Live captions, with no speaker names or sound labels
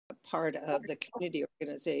part of the community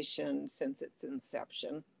organization since its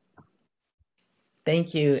inception.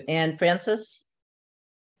 Thank you. And Francis?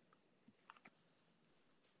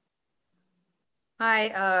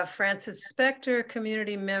 Hi, Francis Spector,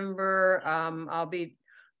 community member. I'll be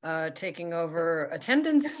taking over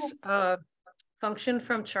attendance function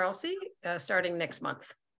from Chelsea starting next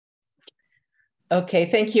month. Okay,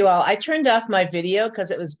 thank you all. I turned off my video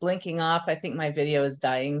because it was blinking off. I think my video is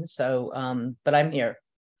dying. So, but I'm here.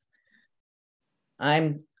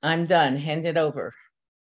 I'm done. Hand it over.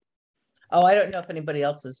 Oh, I don't know if anybody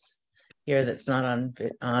else is here that's not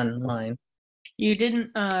online. You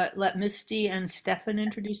didn't let Misty and Stefan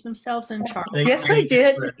introduce themselves and Charles? Yes, I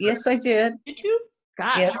did. Yes, I did. Did you?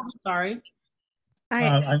 Gosh, yes. I'm sorry.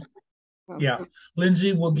 Yeah,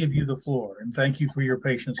 Lindsay will give you the floor, and thank you for your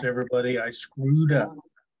patience, everybody. I screwed up.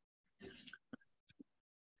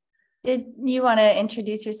 Did you want to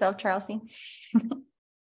introduce yourself, Charlesy?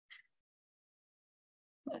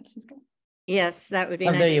 Yes, that would be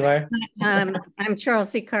nice. There you are. I'm Charles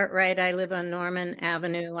C. Cartwright. I live on Norman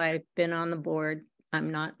Avenue. I've been on the board.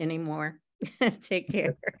 I'm not anymore. Take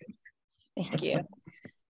care. Thank you.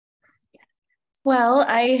 Well,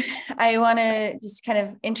 I want to just kind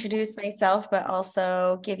of introduce myself, but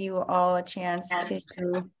also give you all a chance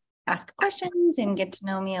to ask questions and get to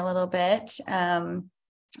know me a little bit.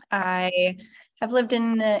 I have lived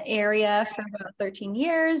in the area for about 13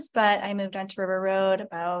 years, but I moved onto River Road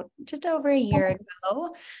about just over a year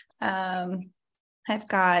ago. I've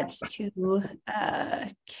got two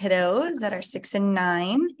kiddos that are 6 and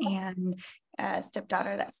 9, and a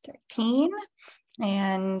stepdaughter that's 13.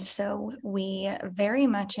 And so we very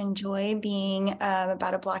much enjoy being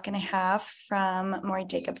about a block and a half from Maury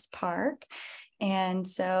Jacobs Park. And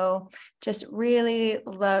so just really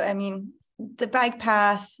love, I mean, the bike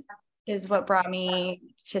path is what brought me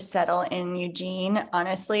to settle in Eugene.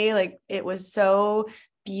 Honestly, like it was so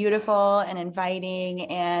beautiful and inviting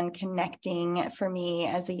and connecting for me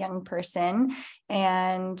as a young person.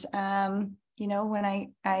 And, you know,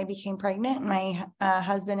 when I became pregnant, my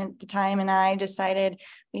husband at the time and I decided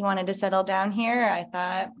we wanted to settle down here, I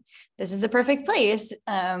thought this is the perfect place.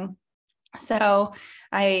 So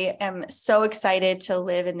I am so excited to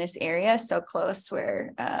live in this area, so close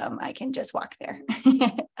where I can just walk there.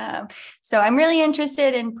 So I'm really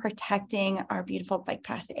interested in protecting our beautiful bike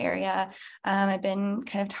path area. I've been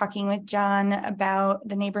kind of talking with John about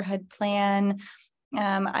the neighborhood plan.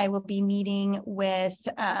 I will be meeting with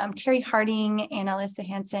Terry Harding and Alyssa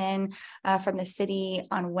Hansen from the city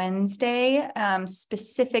on Wednesday.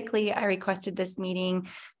 Specifically, I requested this meeting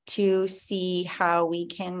to see how we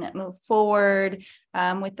can move forward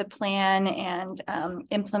with the plan and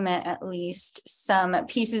implement at least some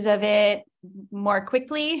pieces of it more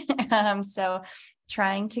quickly. So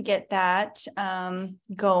trying to get that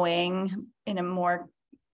going in a more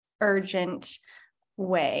urgent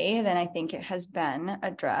way than I think it has been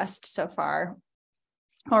addressed so far,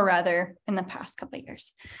 or rather in the past couple of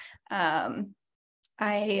years.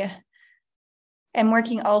 I am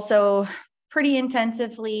working also pretty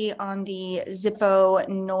intensively on the Zippo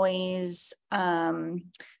noise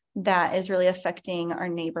that is really affecting our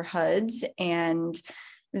neighborhoods, and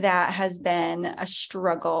that has been a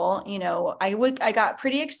struggle. You know, I got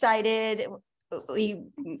pretty excited.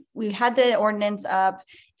 We had the ordinance up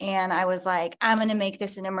and I was like, I'm going to make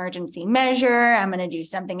this an emergency measure. I'm going to do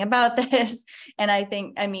something about this. And I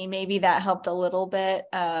mean, maybe that helped a little bit.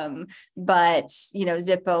 But, you know,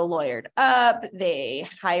 Zippo lawyered up. They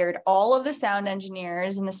hired all of the sound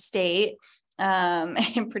engineers in the state,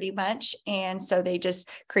 and pretty much. And so they just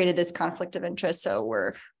created this conflict of interest. So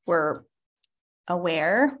we're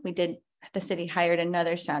aware. The city hired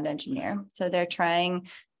another sound engineer. So they're trying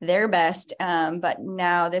their best. But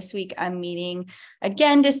now this week I'm meeting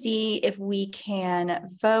again to see if we can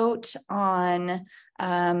vote on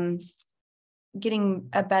getting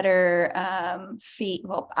a better fee.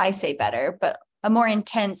 Well, I say better, but a more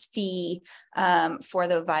intense fee for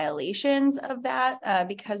the violations of that,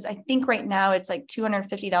 because I think right now it's like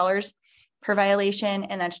 $250 per violation,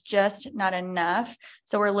 and that's just not enough.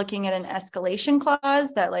 So we're looking at an escalation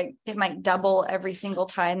clause that like it might double every single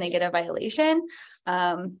time they get a violation.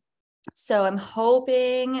 So I'm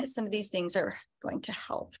hoping some of these things are going to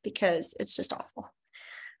help because it's just awful.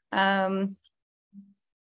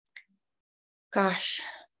 Gosh,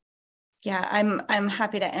 yeah, I'm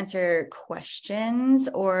happy to answer questions,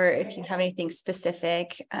 or if you have anything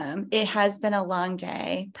specific. It has been a long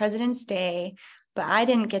day, President's Day, but I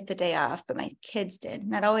didn't get the day off, but my kids did.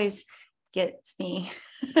 And that always gets me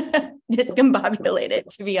discombobulated,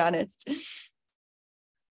 to be honest.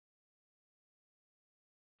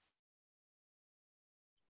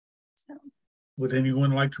 So. Would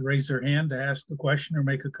anyone like to raise their hand to ask a question or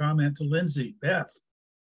make a comment to Lindsay? Beth?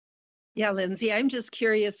 Yeah, Lindsay, I'm just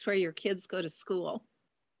curious where your kids go to school.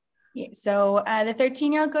 Yeah, so the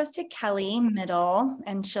 13-year-old goes to Kelly Middle,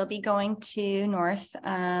 and she'll be going to North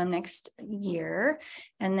next year.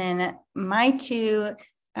 And then my two,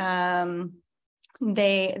 their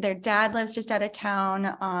dad lives just out of town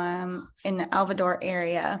in the Alvador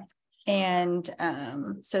area. And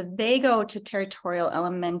so they go to Territorial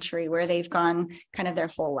Elementary, where they've gone kind of their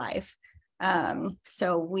whole life.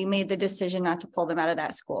 So we made the decision not to pull them out of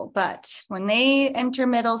that school. But when they enter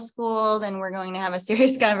middle school, then we're going to have a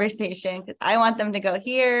serious conversation, because I want them to go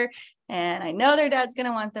here. And I know their dad's going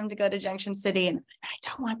to want them to go to Junction City, and I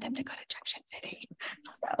don't want them to go to Junction City.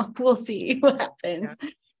 So we'll see what happens. Yeah.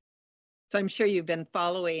 So I'm sure you've been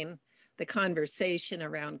following the conversation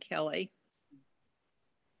around Kelly.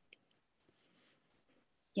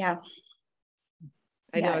 Yeah.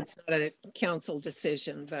 I know it's not a council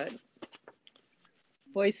decision, but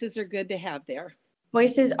voices are good to have there.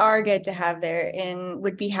 Voices are good to have there, and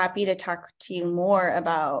would be happy to talk to you more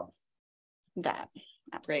about that.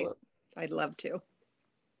 Absolutely. Great. I'd love to.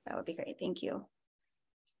 That would be great. Thank you.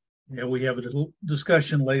 Yeah, we have a little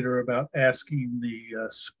discussion later about asking the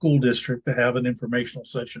school district to have an informational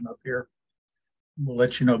session up here. We'll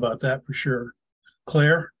let you know about that for sure.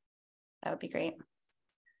 Claire? That would be great.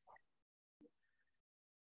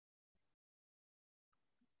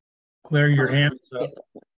 Claire, your hand is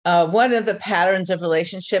up. One of the patterns of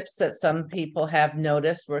relationships that some people have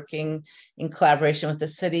noticed working in collaboration with the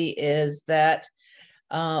city is that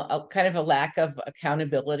a kind of a lack of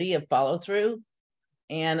accountability, of follow through.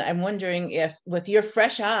 And I'm wondering if, with your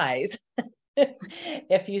fresh eyes,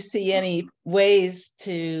 if you see any ways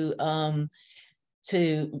to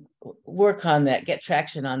work on that, get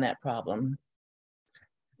traction on that problem.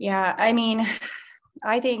 Yeah, I mean,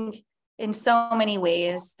 I think in so many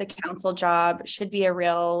ways, the council job should be a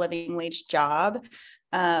real living wage job.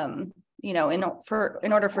 You know, in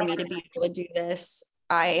order for me to be able to do this,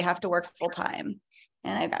 I have to work full time,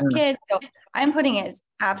 and I've got kids. So I'm putting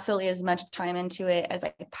absolutely as much time into it as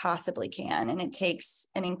I possibly can. And it takes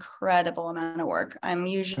an incredible amount of work. I'm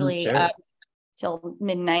usually up till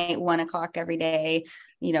midnight, 1 o'clock every day,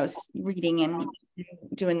 you know, reading and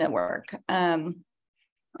doing the work. And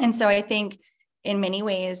so I think in many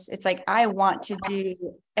ways, it's like, I want to do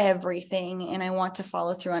everything and I want to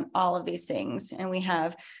follow through on all of these things. And we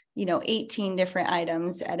have, you know, 18 different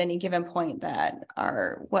items at any given point that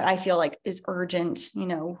are what I feel like is urgent. You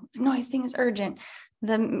know, the noise thing is urgent.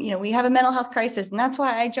 You know, we have a mental health crisis, and that's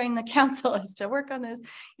why I joined the council, is to work on this,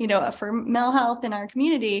 you know, for mental health in our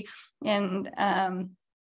community. And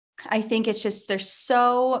I think it's just, there's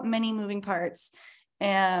so many moving parts,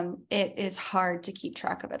 and it is hard to keep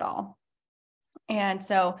track of it all. And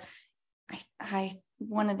so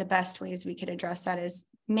one of the best ways we could address that is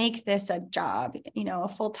make this a job, you know, a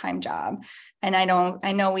full-time job. And I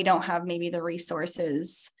know we don't have maybe the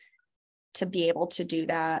resources to be able to do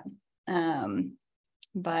that.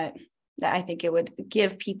 But I think it would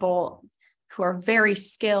give people who are very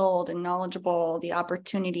skilled and knowledgeable the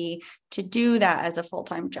opportunity to do that as a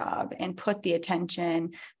full-time job, and put the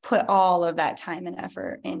attention, put all of that time and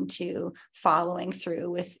effort into following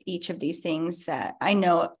through with each of these things that I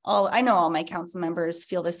know all my council members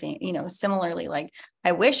feel the same, you know, similarly. Like,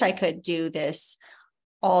 I wish I could do this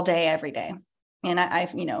all day, every day. And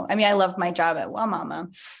I love my job at Well Mama,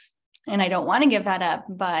 and I don't want to give that up,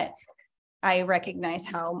 but I recognize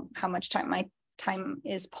how much time my time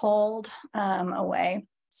is pulled away.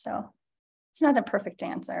 So it's not a perfect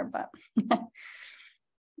answer, but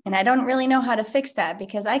and I don't really know how to fix that,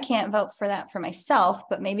 because I can't vote for that for myself,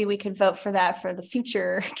 but maybe we could vote for that for the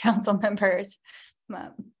future council members. Hi,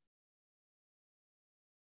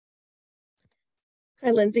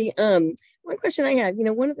 Lindsay. One question I have, you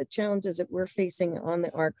know, one of the challenges that we're facing on the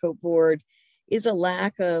RRCO board is a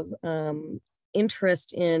lack of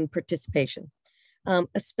interest in participation,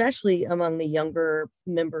 especially among the younger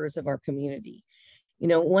members of our community. You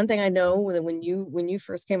know, one thing I know, when you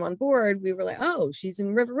first came on board, we were like, oh, she's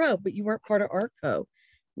in River Road, but you weren't part of RRCO.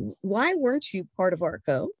 Why weren't you part of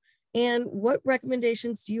RRCO? And what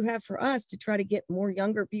recommendations do you have for us to try to get more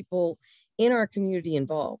younger people in our community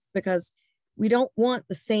involved? Because we don't want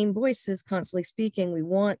the same voices constantly speaking. We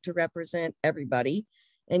want to represent everybody.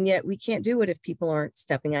 And yet we can't do it if people aren't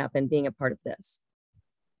stepping up and being a part of this.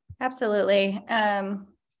 Absolutely.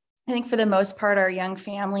 I think for the most part, our young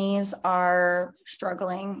families are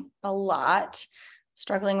struggling a lot,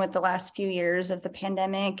 struggling with the last few years of the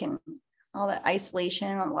pandemic and all the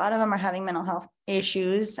isolation. A lot of them are having mental health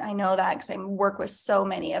issues. I know that because I work with so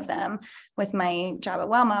many of them with my job at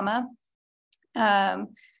Well Mama.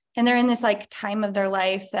 And they're in this like time of their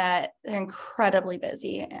life that they're incredibly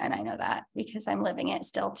busy. And I know that because I'm living it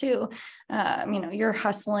still too. You're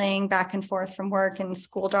hustling back and forth from work and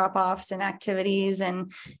school drop-offs and activities,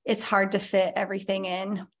 and it's hard to fit everything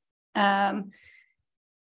in. I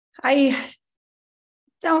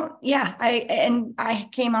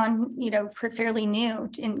came on, fairly new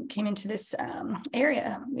and came into this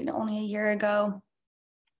area, only a year ago.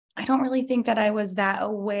 I don't really think that I was that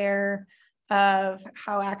aware of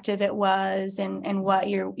how active it was and what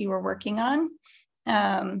you were working on.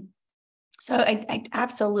 So I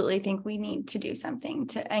absolutely think we need to do something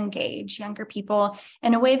to engage younger people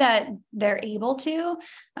in a way that they're able to.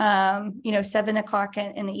 7 o'clock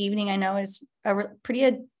in the evening, I know is a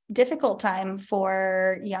pretty difficult time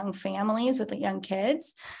for young families with young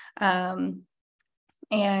kids. And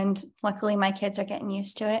luckily my kids are getting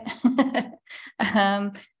used to it.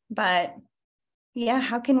 But yeah,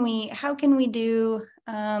 how can we do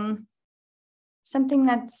something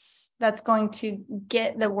that's going to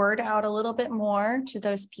get the word out a little bit more to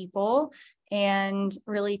those people and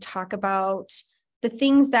really talk about the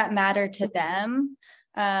things that matter to them.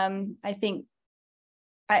 I think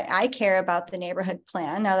I care about the neighborhood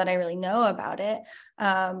plan now that I really know about it.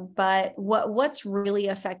 But what's really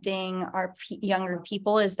affecting our younger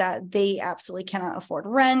people is that they absolutely cannot afford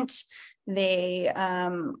rent. They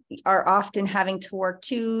are often having to work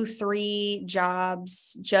 2-3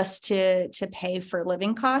 jobs just to pay for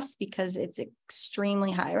living costs because it's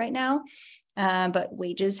extremely high right now. But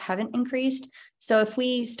wages haven't increased. So if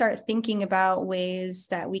we start thinking about ways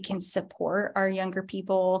that we can support our younger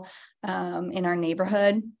people in our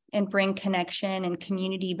neighborhood and bring connection and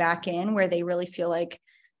community back in where they really feel like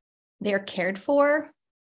they're cared for,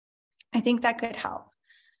 I think that could help.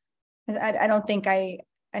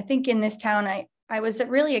 I think in this town, I was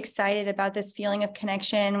really excited about this feeling of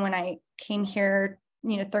connection when I came here,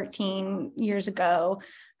 13 years ago.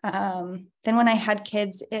 Then when I had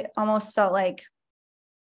kids, it almost felt like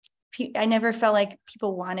I never felt like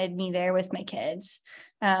people wanted me there with my kids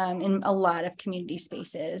in a lot of community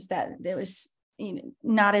spaces, that there was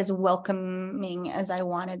not as welcoming as I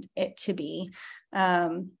wanted it to be.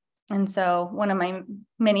 And so one of my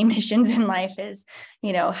many missions in life is,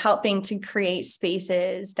 helping to create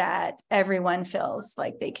spaces that everyone feels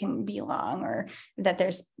like they can belong, or that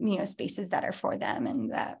there's, spaces that are for them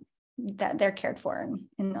and that they're cared for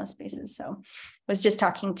in those spaces. So I was just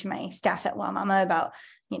talking to my staff at Well Mama about,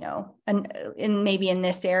 and maybe in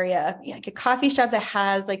this area, like a coffee shop that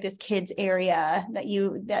has like this kids area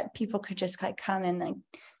that people could just like come in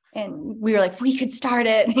and we were like, we could start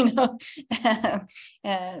it,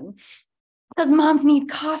 and because moms need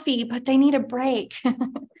coffee, but they need a break.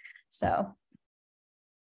 So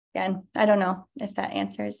again, I don't know if that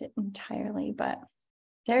answers it entirely, but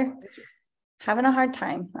they're having a hard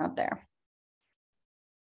time out there.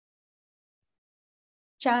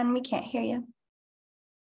 John, we can't hear you.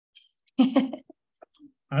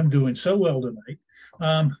 I'm doing so well tonight.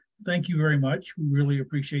 Thank you very much. We really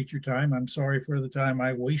appreciate your time. I'm sorry for the time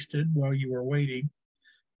I wasted while you were waiting.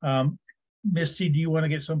 Misty, do you want to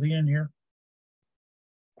get something in here?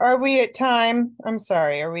 Are we at time? I'm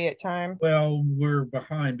sorry, are we at time? Well, we're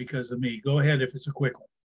behind because of me. Go ahead if it's a quick one.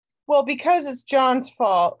 Well, because it's John's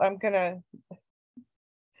fault, I'm gonna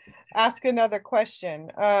ask another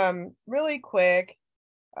question. Really quick.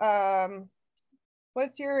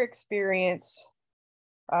 What's your experience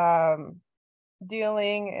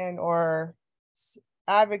dealing and or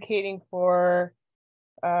advocating for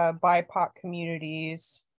BIPOC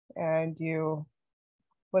communities, and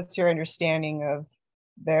what's your understanding of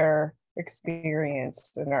their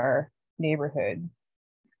experience in our neighborhood?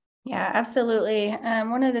 Yeah, absolutely.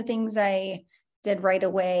 One of the things I did right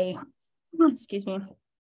away, excuse me,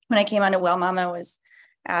 when I came on to Well Mama was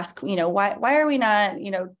ask, why are we not,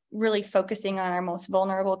 really focusing on our most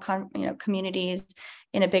vulnerable, communities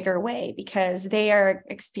in a bigger way, because they are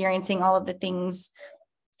experiencing all of the things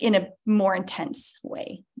in a more intense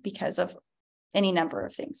way because of any number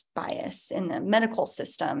of things, bias in the medical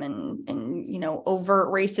system and overt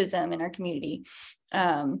racism in our community.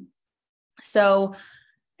 So,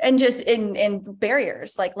 and just in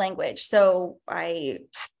barriers like language. So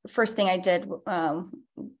first thing I did,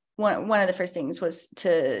 one of the first things was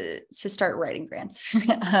to start writing grants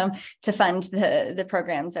to fund the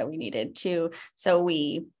programs that we needed to. So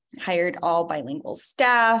we hired all bilingual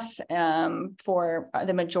staff for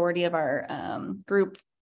the majority of our group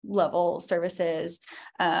level services.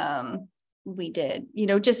 we did,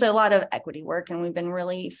 just a lot of equity work, and we've been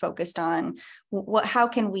really focused on how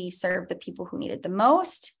can we serve the people who need it the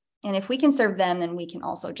most. And if we can serve them, then we can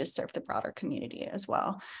also just serve the broader community as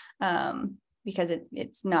well, because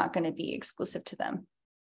it's not going to be exclusive to them.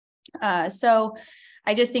 So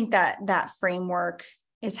I just think that framework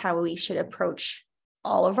is how we should approach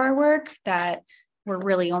all of our work, that we're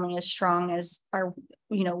really only as strong as our,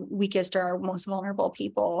 weakest or our most vulnerable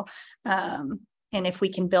people. And if we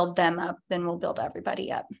can build them up, then we'll build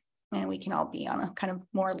everybody up, and we can all be on a kind of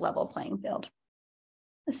more level playing field.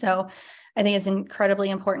 So I think it's incredibly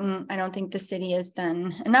important. I don't think the city has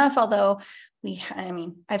done enough, although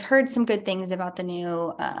I've heard some good things about the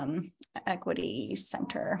new equity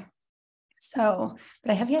center. So,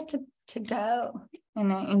 but I have yet to go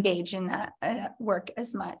and engage in that work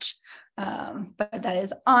as much. But that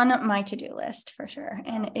is on my to-do list for sure.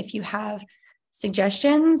 And if you have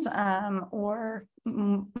suggestions or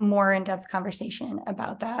more in-depth conversation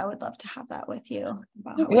about that, I would love to have that with you.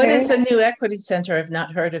 What is the new equity center? I've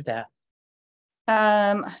not heard of that.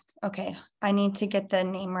 Okay, I need to get the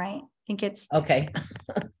name right. I think it's okay.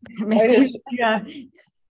 I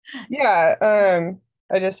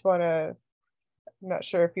just want to, I'm not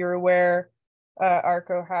sure if you're aware,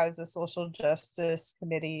 RRCO has a social justice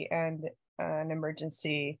committee and an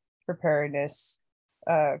emergency preparedness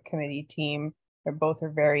committee team. They both are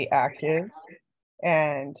very active,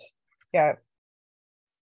 and I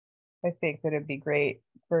think that it'd be great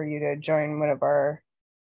for you to join one of our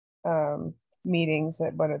meetings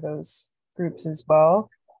at one of those groups as well.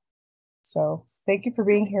 So thank you for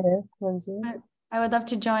being here, Lindsay. I would love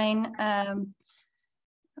to join.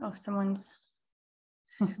 Someone's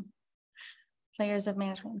layers of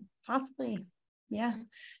management, possibly. Yeah.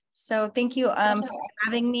 So thank you for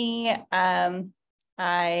having me.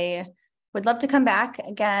 I would love to come back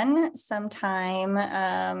again sometime.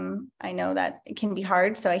 I know that it can be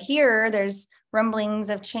hard. So I hear there's rumblings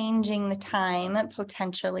of changing the time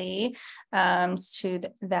potentially to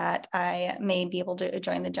that I may be able to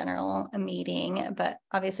join the general meeting, but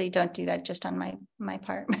obviously don't do that just on my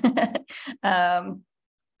part.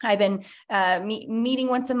 I've been meeting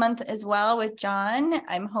once a month as well with John.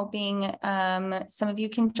 I'm hoping some of you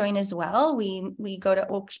can join as well. We go to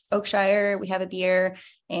Oakshire, we have a beer,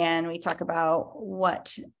 and we talk about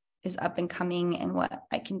what is up and coming and what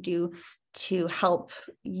I can do to help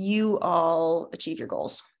you all achieve your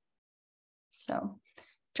goals. So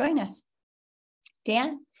join us.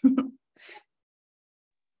 Dan?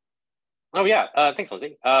 Oh yeah, thanks,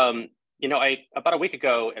 Lindsay. About a week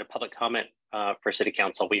ago at a public comment for City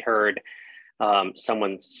Council, we heard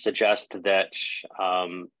someone suggest that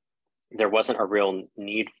there wasn't a real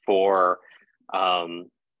need for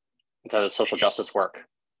the social justice work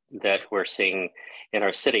that we're seeing in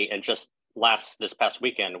our city. And just this past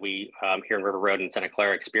weekend, we here in River Road in Santa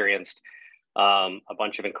Clara experienced a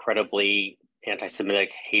bunch of incredibly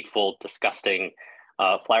anti-Semitic, hateful, disgusting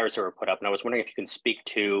flyers that were put up. And I was wondering if you can speak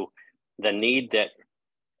to the need that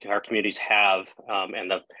our communities have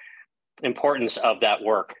and the importance of that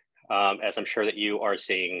work, as I'm sure that you are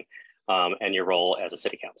seeing and your role as a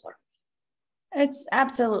city councilor. It's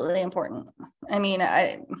absolutely important. I mean,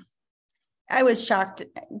 I was shocked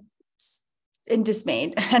and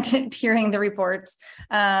dismayed at hearing the reports.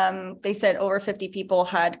 They said over 50 people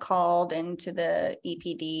had called into the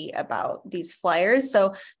EPD about these flyers.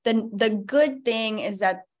 So the good thing is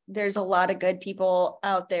that there's a lot of good people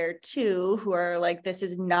out there too who are like, this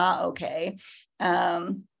is not okay.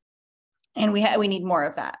 And we need more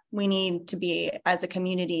of that. We need to be, as a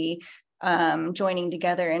community, joining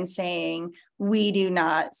together and saying, we do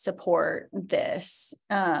not support this.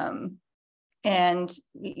 And,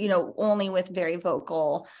 only with very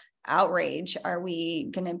vocal outrage are we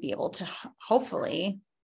going to be able to hopefully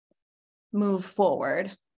move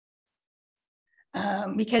forward.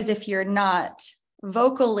 Because if you're not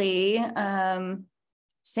vocally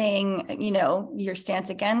saying, your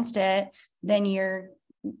stance against it, then you're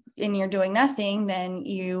doing nothing, then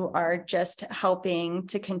you are just helping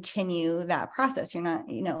to continue that process. You're not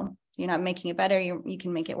making it better. You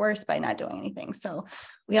can make it worse by not doing anything. So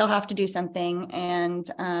we all have to do something. And,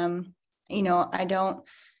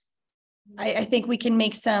 I think we can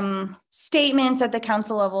make some statements at the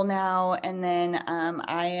council level now. And then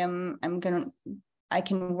I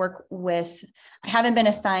can work with, I haven't been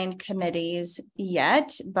assigned committees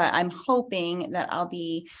yet, but I'm hoping that I'll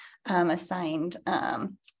be assigned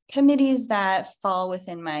committees that fall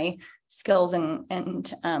within my skills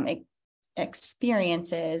and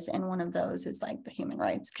experiences. And one of those is like the Human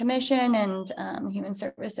Rights Commission and Human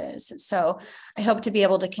Services. So I hope to be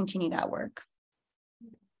able to continue that work.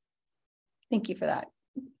 Thank you for that.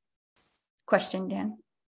 question, Dan.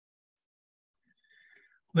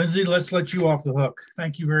 Lindsay, let's let you off the hook.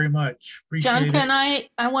 Thank you very much. Appreciate John, it. can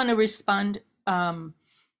I want to respond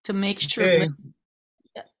to make sure. Okay.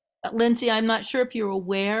 Lindsay, I'm not sure if you're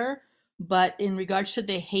aware, but in regards to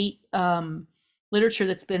the hate literature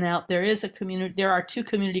that's been out, there are 2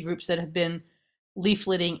 community groups that have been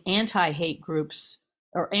leafleting anti-hate groups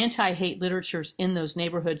or anti-hate literatures in those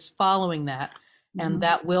neighborhoods following that. And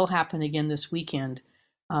that will happen again this weekend.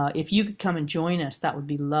 If you could come and join us, that would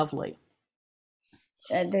be lovely.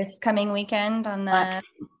 This coming weekend on the.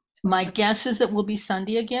 My guess is it will be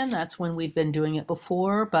Sunday again. That's when we've been doing it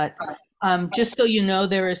before. But just so you know,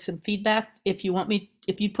 there is some feedback. If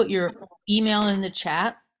you put your email in the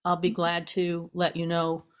chat, I'll be glad to let you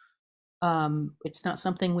know. It's not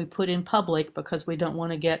something we put in public because we don't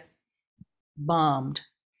want to get bombed.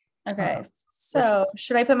 Okay, so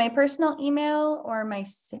should I put my personal email or my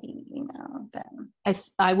city email then?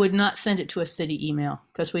 I would not send it to a city email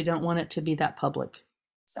because we don't want it to be that public.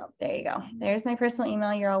 So there you go. There's my personal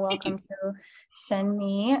email. You're all welcome to send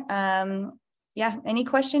me. Yeah, any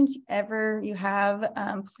questions ever you have,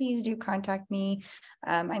 please do contact me.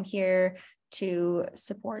 I'm here to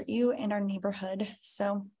support you and our neighborhood.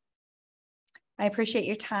 So I appreciate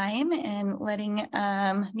your time and letting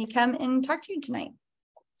me come and talk to you tonight.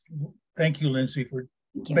 Thank you, Lindsay, for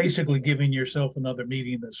basically giving yourself another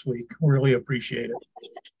meeting this week. Really appreciate it.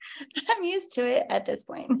 I'm used to it at this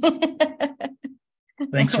point.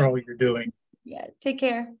 Thanks for all you're doing. Yeah, take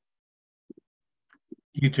care.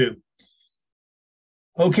 You too.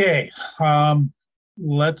 Okay,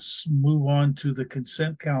 let's move on to the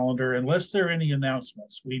consent calendar. Unless there are any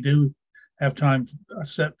announcements, we do have time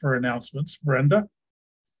set for announcements. Brenda?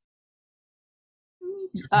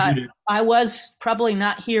 I was probably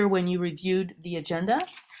not here when you reviewed the agenda.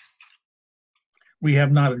 We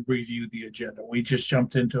have not reviewed the agenda. We just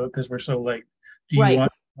jumped into it because we're so late. Do you Right.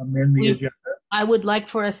 want to amend the agenda? I would like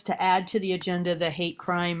for us to add to the agenda the hate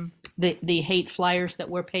crime, the hate flyers that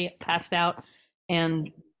were passed out,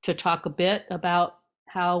 and to talk a bit about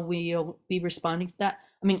how we'll be responding to that.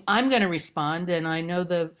 I mean, I'm going to respond, and I know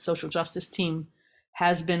the social justice team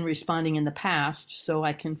has been responding in the past, so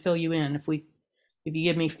I can fill you in. If you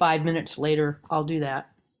give me 5 minutes later, I'll do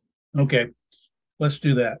that. Okay, let's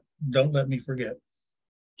do that. Don't let me forget.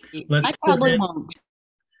 I probably won't.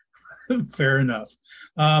 Fair enough.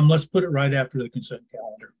 Let's put it right after the consent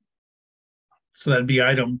calendar. So that'd be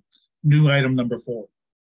new item number 4.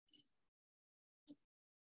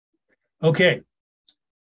 Okay.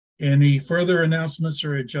 Any further announcements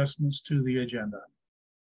or adjustments to the agenda?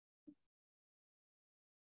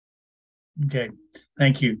 Okay,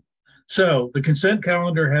 thank you. So the consent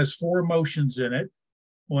calendar has 4 motions in it.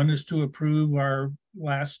 One is to approve our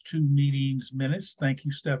last 2 meetings minutes. Thank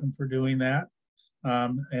you, Stefan, for doing that.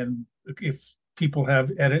 And if people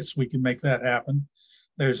have edits, we can make that happen.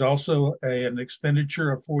 There's also an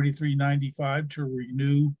expenditure of $43.95 to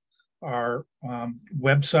renew our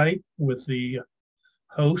website with the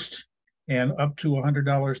host, and up to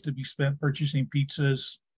 $100 to be spent purchasing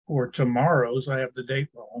pizzas for tomorrow's, I have the date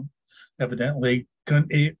wrong, evidently,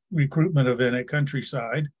 a recruitment event at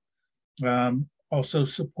Countryside. Also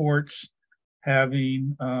supports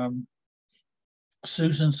having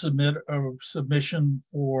Susan submit a submission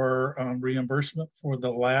for reimbursement for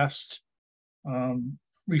the last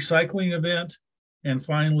recycling event, and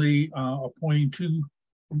finally appointing 2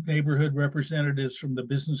 neighborhood representatives from the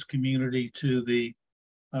business community to the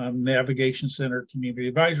Navigation Center Community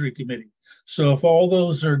Advisory Committee. So if all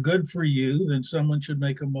those are good for you, then someone should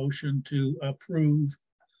make a motion to approve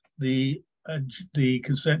the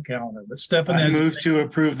consent calendar. But Stefan, I move to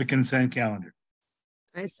approve the consent calendar.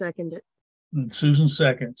 I second it. And Susan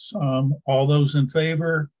seconds. All those in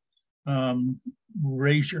favor,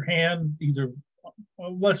 raise your hand.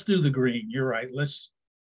 Let's do the green. You're right. Let's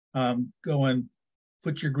go and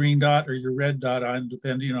put your green dot or your red dot on,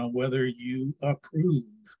 depending on whether you approve.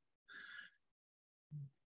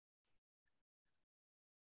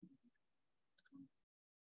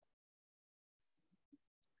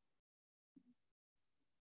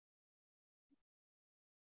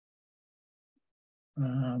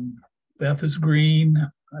 Beth is green.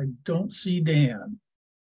 I don't see Dan.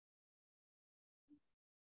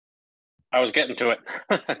 I was getting to it.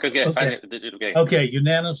 Okay,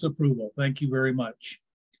 unanimous approval. Thank you very much.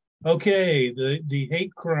 Okay, the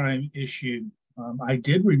hate crime issue. I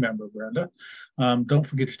did remember, Brenda. Don't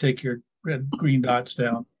forget to take your green dots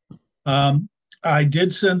down. I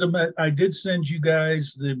did send you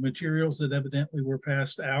guys the materials that evidently were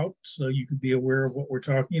passed out, so you could be aware of what we're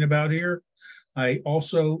talking about here. I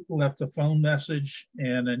also left a phone message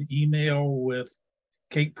and an email with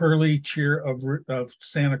Kate Purley, chair of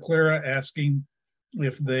Santa Clara, asking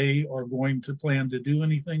if they are going to plan to do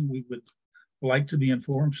anything. We would like to be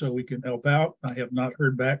informed so we can help out. I have not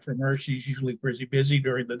heard back from her. She's usually pretty busy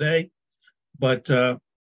during the day, but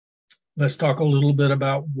let's talk a little bit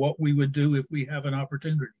about what we would do if we have an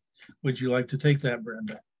opportunity. Would you like to take that,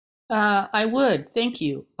 Brenda? I would, thank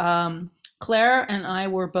you. Claire and I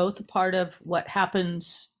were both a part of what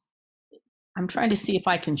happens. I'm trying to see if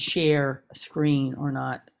I can share a screen or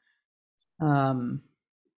not. After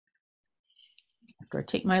I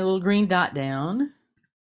take my little green dot down.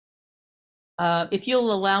 If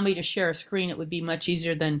you'll allow me to share a screen, it would be much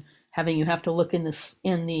easier than having you have to look in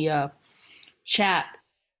the chat,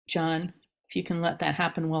 John. If you can let that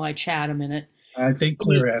happen while I chat a minute. I think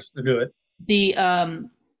Claire has to do it. The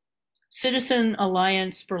Citizen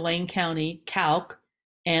Alliance for Lane County, CALC,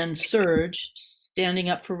 and Surge, Standing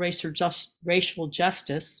Up for Racial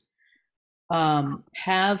Justice,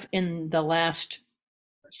 have in the last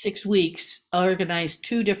 6 weeks organized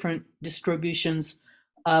 2 different distributions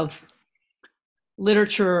of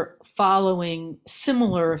literature following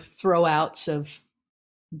similar throwouts of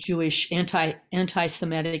Jewish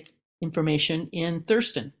anti-Semitic information in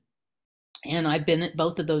Thurston. And I've been at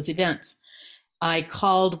both of those events. I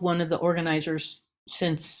called one of the organizers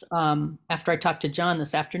since after I talked to John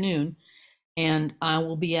this afternoon, and I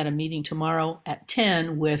will be at a meeting tomorrow at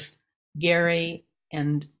 10 with Gary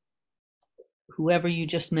and whoever you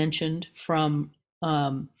just mentioned from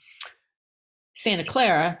Santa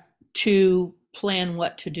Clara to plan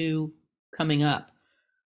what to do coming up.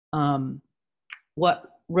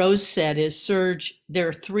 What Rose said is, Surge, there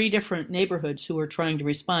are 3 different neighborhoods who are trying to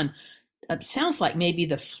respond. It sounds like maybe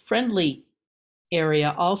the Friendly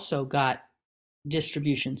area also got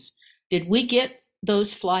distributions. Did we get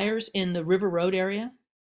those flyers in the River Road area?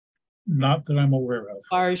 Not that I'm aware of. As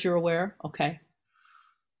far as you're aware? Okay.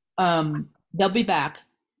 They'll be back,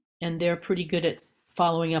 and they're pretty good at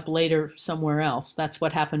following up later somewhere else. That's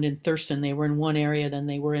what happened in Thurston. They were in one area, then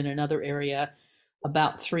they were in another area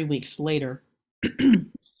about 3 weeks later.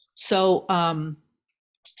 So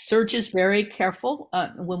Surge is very careful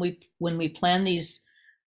when we plan these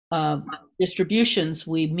distributions.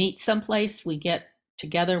 We meet someplace, we get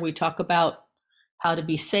together, we talk about how to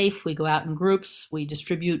be safe, we go out in groups, we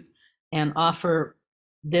distribute and offer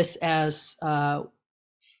this as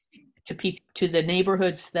to the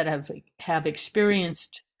neighborhoods that have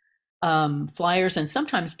experienced flyers, and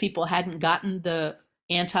sometimes people hadn't gotten the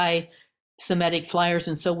anti-Semitic flyers,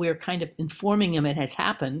 and so we're kind of informing them it has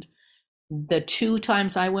happened. The 2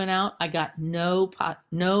 times I went out, I got no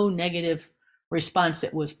negative response.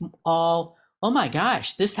 It was all, oh my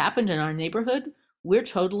gosh, this happened in our neighborhood. We're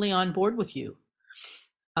totally on board with you.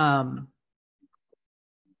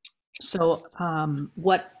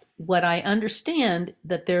 What I understand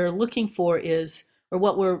that they're looking for is, or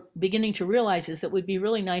what we're beginning to realize is, it would be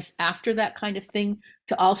really nice after that kind of thing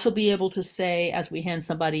to also be able to say, as we hand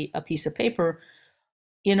somebody a piece of paper,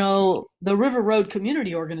 you know, the River Road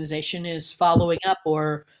Community Organization is following up,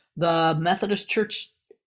 or the Methodist Church,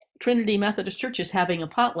 Trinity Methodist Church, is having a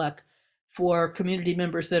potluck for community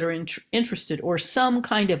members that are interested, or some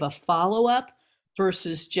kind of a follow-up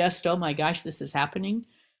versus just, oh my gosh, this is happening,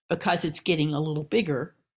 because it's getting a little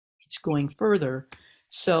bigger. It's going further.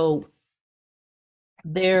 So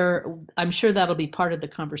I'm sure that'll be part of the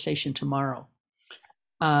conversation tomorrow.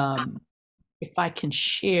 If I can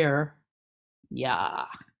share, yeah.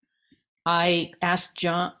 I asked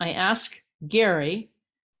Gary,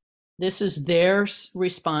 this is their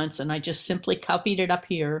response, and I just simply copied it up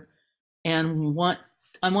here, and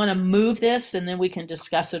I want to move this, and then we can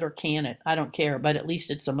discuss it or can it. I don't care, but at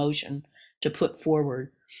least it's a motion to put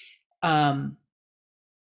forward.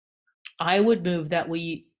 I would move that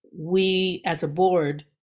we as a board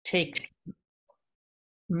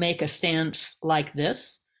make a stance like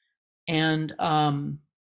this, and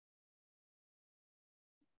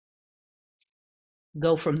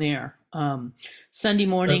go from there. Sunday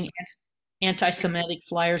morning, anti-Semitic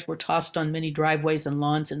flyers were tossed on many driveways and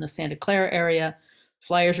lawns in the Santa Clara area.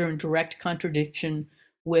 Flyers are in direct contradiction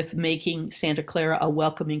with making Santa Clara a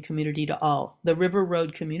welcoming community to all. The River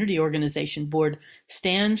Road Community Organization Board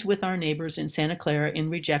stands with our neighbors in Santa Clara in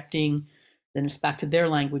rejecting, then it's back to their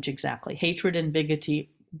language exactly, hatred and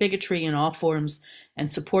bigotry in all forms,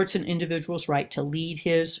 and supports an individual's right to lead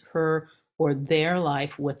his, her, or their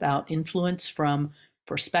life without influence from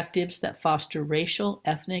perspectives that foster racial,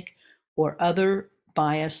 ethnic, or other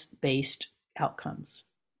bias-based outcomes.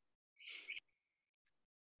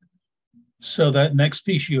 So that next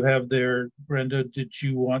piece you have there, Brenda, did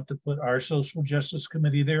you want to put our social justice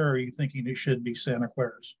committee there, or are you thinking it should be Santa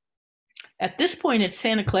Clara's? At this point, it's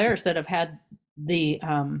Santa Clara's that have had the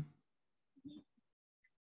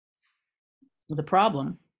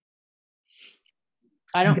problem.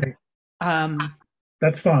 I don't. Okay. Um,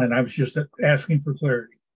 That's fine. I was just asking for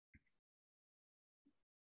clarity.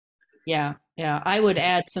 yeah, I would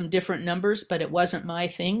add some different numbers, but it wasn't my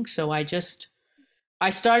thing. So I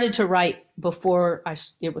started to write before I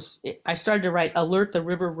started to write alert the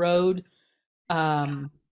River Road. I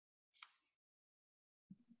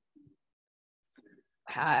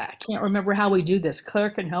can't remember how we do this. Claire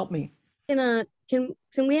can help me. Can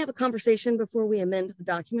we have a conversation before we amend the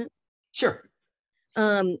document? Sure.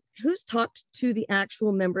 Who's talked to the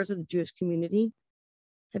actual members of the Jewish community?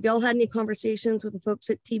 Have y'all had any conversations with the folks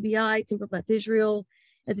at TBI, Temple Beth Israel,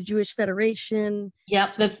 at the Jewish Federation? Yeah,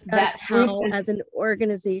 that's how, as an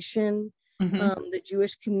organization, mm-hmm. The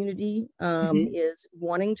Jewish community is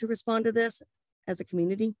wanting to respond to this as a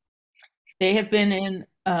community. They have been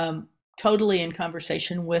totally in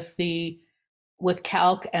conversation with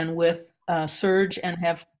Calc and with Surge, and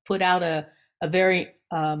have put out a very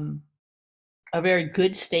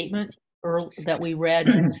good statement that we read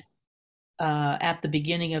at the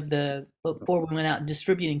beginning of before we went out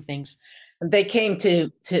distributing things. They came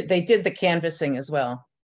they did the canvassing as well.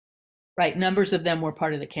 Right. Numbers of them were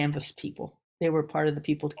part of the canvas people. They were part of the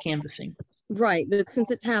people canvassing. Right. But since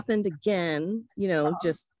it's happened again,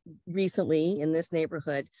 just recently in this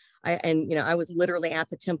neighborhood, I was literally at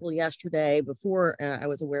the temple yesterday before I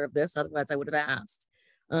was aware of this. Otherwise I would have asked.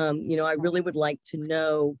 I really would like to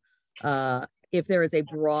know if there is a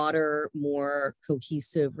broader, more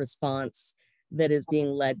cohesive response that is being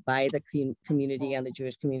led by the community and the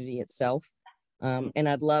Jewish community itself. And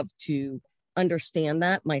I'd love to understand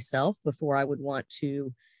that myself before I would want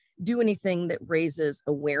to do anything that raises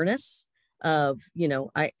awareness of,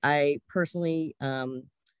 I personally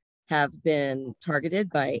have been targeted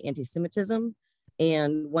by anti-Semitism.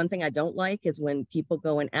 And one thing I don't like is when people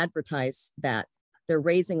go and advertise that they're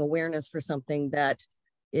raising awareness for something that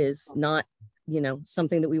is not,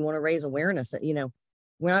 something that we want to raise awareness that,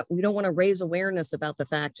 we don't want to raise awareness about the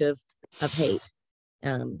fact of hate.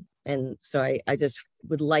 And so I just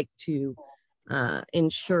would like to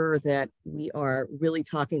ensure that we are really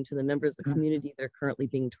talking to the members of the community that are currently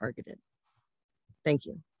being targeted. Thank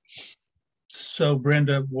you. So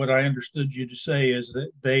Brenda, what I understood you to say is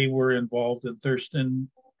that they were involved in Thurston.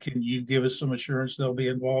 Can you give us some assurance they'll be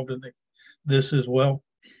involved in this as well?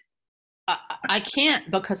 I can't,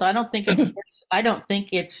 because I don't think if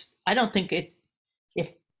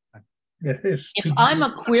I'm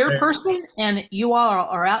a queer person and you all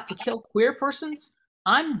are out to kill queer persons,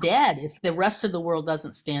 I'm dead if the rest of the world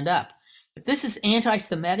doesn't stand up. If this is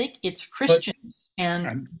anti-Semitic, it's Christians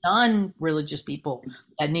and non-religious people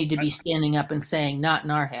that need to be standing up and saying, not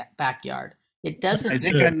in our backyard. It doesn't. I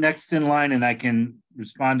think I'm next in line and I can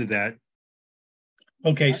respond to that.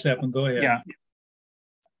 Okay, Stefan, go ahead. Yeah.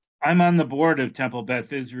 I'm on the board of Temple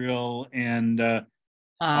Beth Israel, and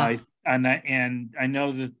I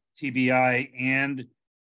know that TBI and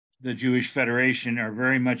the Jewish Federation are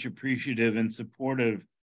very much appreciative and supportive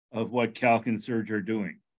of what Calc and Surge are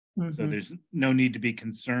doing. Mm-hmm. So there's no need to be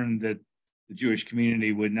concerned that the Jewish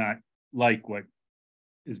community would not like what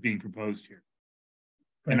is being proposed here.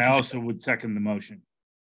 And I also would second the motion.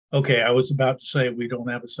 Okay, I was about to say we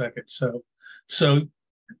don't have a second. So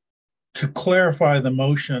to clarify the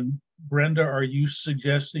motion, Brenda, are you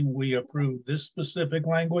suggesting we approve this specific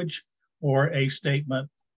language or a statement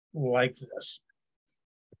like this?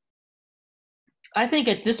 I think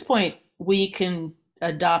at this point we can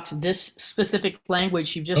adopt this specific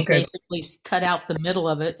language. You just basically cut out the middle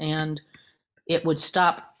of it and it would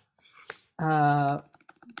stop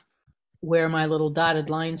where my little dotted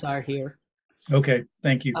lines are here. Okay,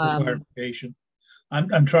 thank you for clarification.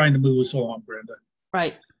 I'm trying to move us along, Brenda.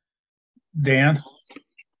 Right. Dan?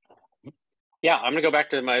 Yeah, I'm going to go back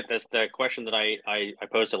to the question that I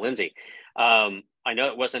posed to Lindsay. I know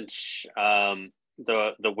it wasn't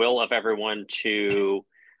the will of everyone to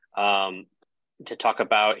talk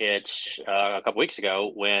about it a couple weeks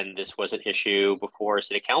ago when this was an issue before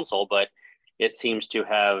City Council, but it seems to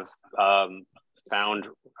have found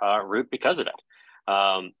root because of it.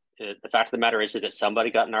 The fact of the matter is that somebody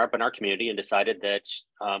got up in our community and decided that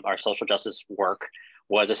our social justice work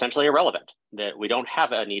was essentially irrelevant, that we don't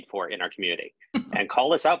have a need for it in our community, and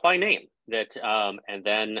call us out by name, that and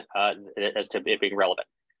then as to it being relevant.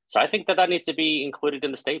 So I think that needs to be included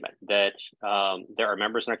in the statement, that there are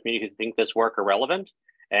members in our community who think this work irrelevant,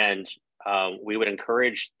 and we would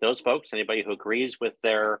encourage those folks, anybody who agrees with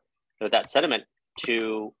that sentiment,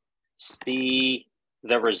 to see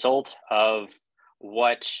the result of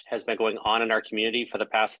what has been going on in our community for the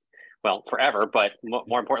past well, forever, but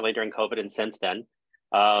more importantly during COVID and since then,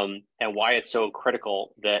 and why it's so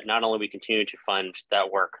critical that not only we continue to fund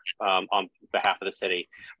that work on behalf of the city,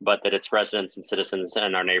 but that its residents and citizens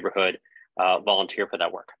in our neighborhood volunteer for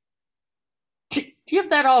that work. Do you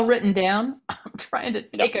have that all written down? I'm trying to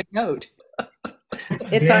take a note.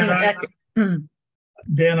 It's on.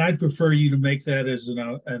 Dan, I'd prefer you to make that as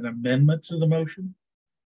an amendment to the motion,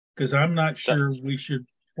 because I'm not sure we should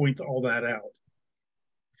point all that out.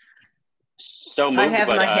 So moved, I have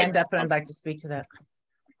my hand up and I'd like to speak to that.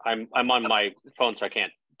 I'm on my phone, so I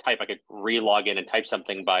can't type. I could re-log in and type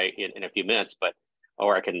something in a few minutes,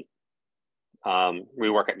 or I can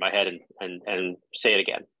rework it in my head and say it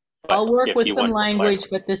again. But I'll work with some language,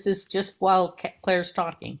 but this is just while Claire's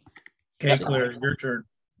talking. Okay, Claire, your turn.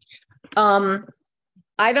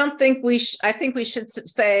 I don't think I think we should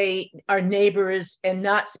say our neighbors and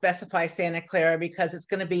not specify Santa Clara, because it's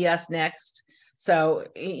going to be us next. So,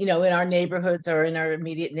 in our neighborhoods or in our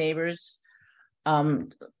immediate neighbors.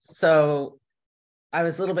 So I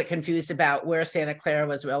was a little bit confused about where Santa Clara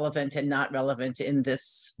was relevant and not relevant in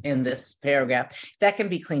this paragraph. That can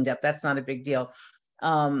be cleaned up. That's not a big deal.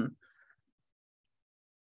 Well,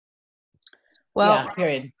 yeah,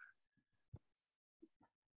 period.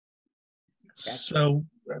 So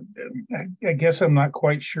I guess I'm not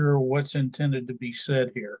quite sure what's intended to be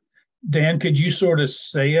said here. Dan, could you sort of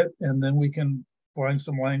say it and then we can find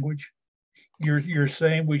some language? You're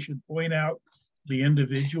saying we should point out the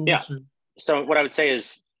individuals? Yeah. So what I would say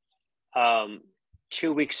is 2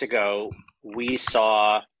 weeks ago, we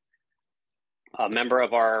saw a member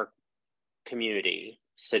of our community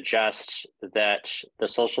suggest that the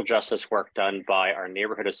social justice work done by our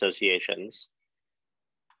neighborhood associations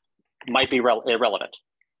might be irrelevant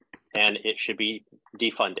and it should be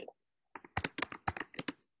defunded.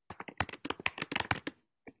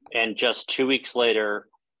 And just 2 weeks later,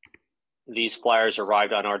 these flyers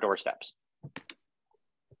arrived on our doorsteps.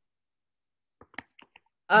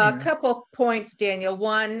 A couple points, Daniel.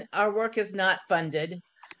 One, our work is not funded.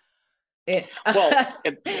 But that's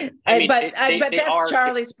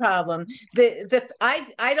Charlie's problem. I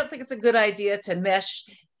don't think it's a good idea to mesh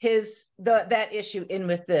that issue in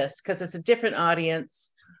with this, because it's a different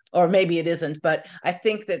audience, or maybe it isn't. But I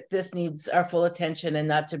think that this needs our full attention and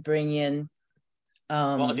not to bring in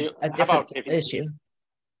a different issue.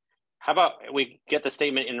 How about we get the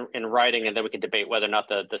statement in writing, and then we can debate whether or not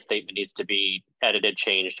the statement needs to be edited,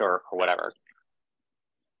 changed, or whatever.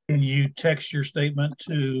 Can you text your statement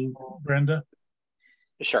to Brenda?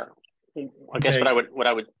 Sure. I guess what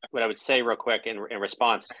I would say real quick in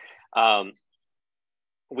response,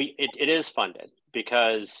 it is funded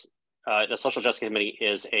because the Social Justice Committee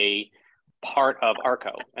is a part of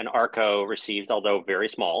RRCO, and RRCO received, although very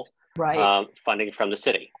small, funding from the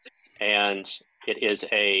city, and it is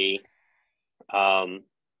a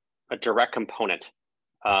direct component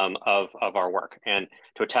of our work. And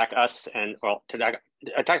to attack us to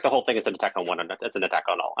attack the whole thing is an attack on one another. It's an attack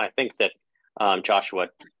on all. I think that Joshua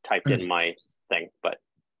typed in my thing, but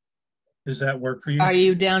does that work for you? Are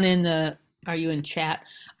you down in are you in chat?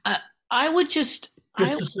 I would just a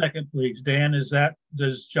second, please. Dan,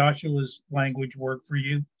 does Joshua's language work for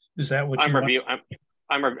you? Is that what you want?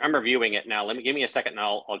 I'm reviewing it now. Give me a second and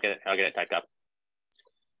I'll get it typed up.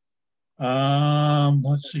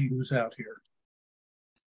 Let's see who's out here.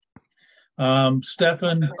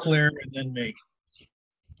 Stefan, Claire, and then me.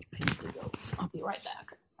 I'll be right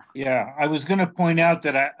back. Yeah, I was going to point out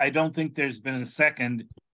that I don't think there's been a second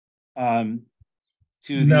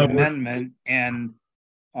to the amendment, and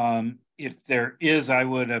if there is, I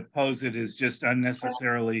would oppose it as just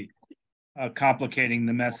unnecessarily complicating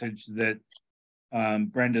the message that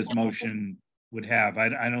Brenda's motion would have.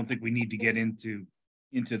 I don't think we need to get into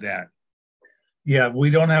that. Yeah, we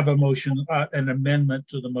don't have a motion, an amendment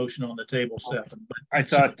to the motion on the table, Stefan. But I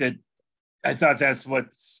thought that's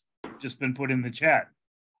what's just been put in the chat.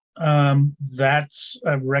 That's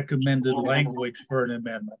a recommended language for an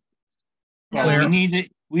amendment. Well, we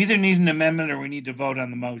either need an amendment or we need to vote on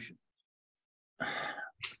the motion.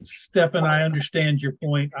 Stefan, I understand your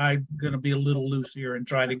point. I'm going to be a little loose here and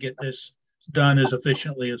try to get this done as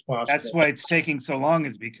efficiently as possible. That's why it's taking so long,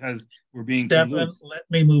 is because we're being Stefan, too loose. let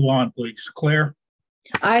me move on, please. Claire?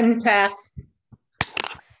 I'm pass.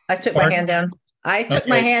 I took my hand down. I took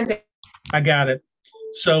my hand down. I got it.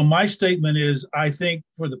 So my statement is, I think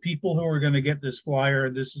for the people who are going to get this flyer,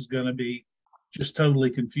 this is going to be just totally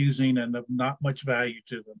confusing and of not much value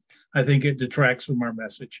to them. I think it detracts from our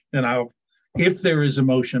message. And if there is a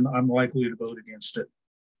motion, I'm likely to vote against it.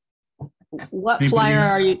 What flyer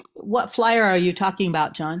are you talking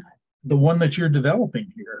about, John? The one that you're developing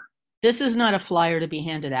here. This is not a flyer to be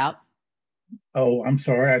handed out. Oh, I'm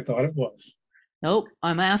sorry. I thought it was. Nope,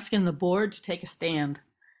 I'm asking the board to take a stand.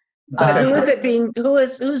 But who is it being,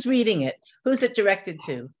 who's reading it? Who's it directed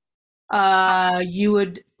to? You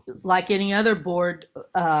would, like any other board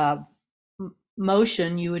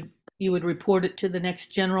motion, you would report it to the next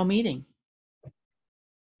general meeting.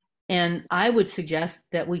 And I would suggest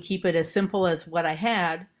that we keep it as simple as what I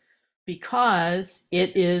had, because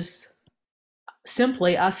it is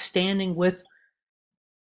simply us standing with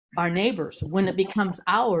our neighbors. When it becomes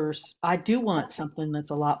ours, I do want something that's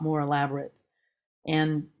a lot more elaborate.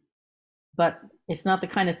 But it's not the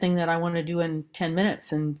kind of thing that I want to do in 10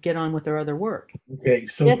 minutes and get on with our other work. Okay,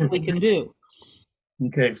 so Yes, we can do.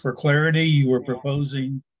 Okay, for clarity, you were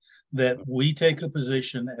proposing that we take a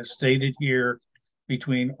position as stated here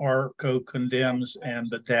between RRCO condemns and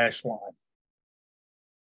the dash line.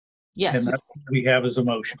 Yes. And that's what we have as a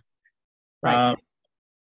motion. Right.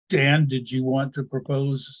 Dan, did you want to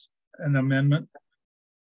propose an amendment?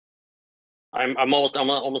 I'm almost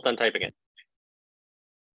done typing it.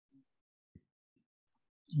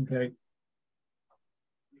 Okay.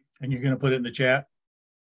 And you're going to put it in the chat?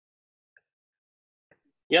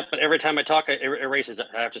 Yep, but every time I talk, it erases it.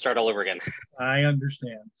 I have to start all over again. I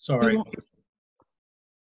understand. Sorry. You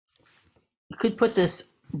could put this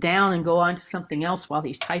down and go on to something else while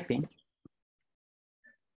he's typing.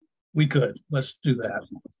 We could. Let's do that.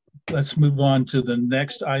 Let's move on to the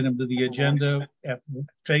next item to the agenda,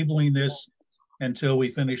 tabling this until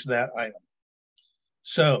we finish that item.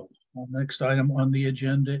 So, the next item on the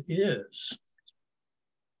agenda is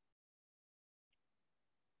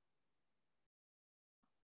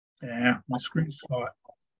my screen's hot.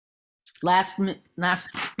 Last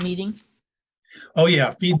meeting. Oh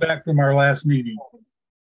yeah, feedback from our last meeting.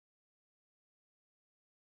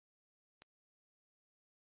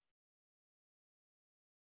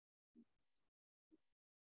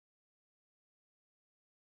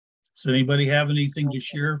 Does anybody have anything to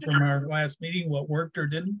share from our last meeting? What worked or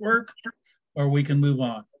didn't work? Or we can move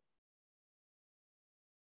on.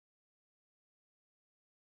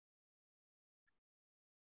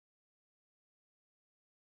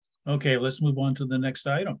 Okay, let's move on to the next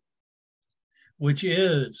item, which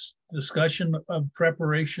is discussion of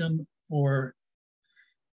preparation for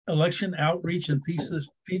election outreach and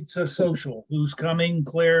pizza social. Who's coming?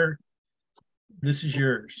 Claire, this is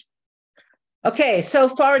yours. Okay, so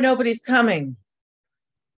far nobody's coming.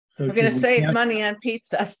 So We're going to save money on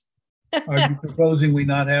pizza. Are you proposing we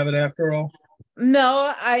not have it after all?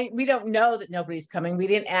 No, we don't know that nobody's coming. We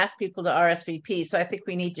didn't ask people to RSVP, so I think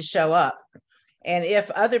we need to show up. And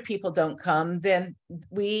if other people don't come, then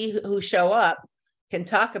we who show up can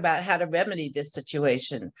talk about how to remedy this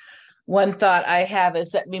situation. One thought I have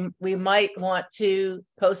is that we might want to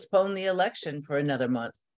postpone the election for another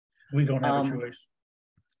month. We don't have a choice.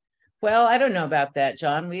 Well, I don't know about that,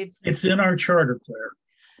 John. It's in our charter, Claire.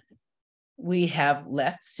 We have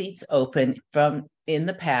left seats open from in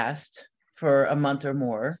the past for a month or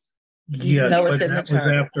more. Yes, though but it's in the that was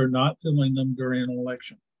charter. after not filling them during an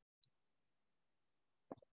election.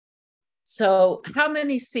 So how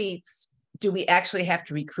many seats do we actually have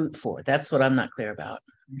to recruit for? That's what I'm not clear about.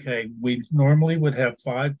 Okay, we normally would have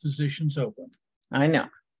 5 positions open. I know.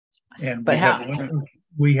 And but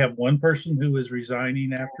we have one person who is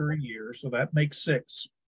resigning after a year, so that makes 6.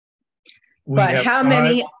 But how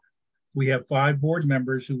many? We have 5 board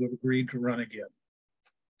members who have agreed to run again.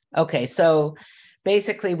 Okay, so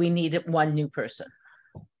basically we need 1 new person.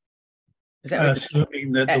 Is that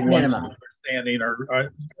assuming that the ones who are standing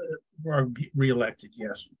are reelected?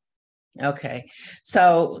 Yes. Okay,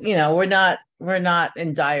 so we're not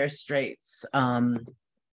in dire straits. I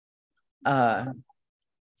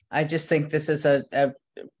just think this is a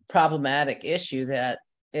problematic issue that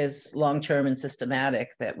is long-term and systematic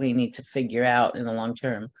that we need to figure out in the long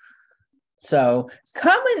term. So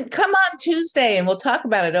come on Tuesday and we'll talk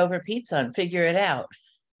about it over pizza and figure it out.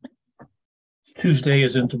 Tuesday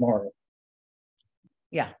is in tomorrow.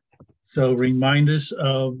 Yeah. So remind us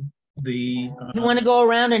of the. You want to go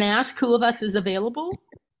around and ask who of us is available?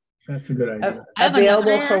 That's a good idea.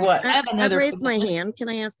 Available for what? I've raised my hand. Can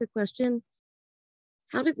I ask a question?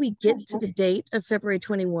 How did we get to the date of February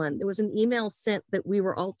 21? There was an email sent that we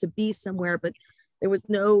were all to be somewhere, but there was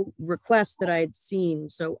no request that I had seen.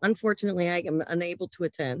 So unfortunately, I am unable to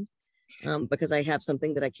attend because I have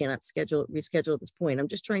something that I cannot reschedule at this point. I'm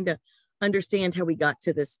just trying to understand how we got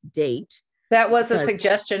to this date. That was a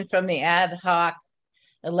suggestion from the ad hoc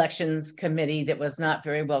elections committee that was not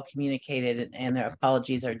very well communicated, and their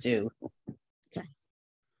apologies are due. Okay.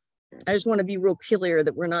 I just want to be real clear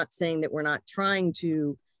that we're not saying that we're not trying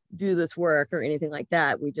to do this work or anything like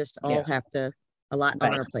that. We just all have to a lot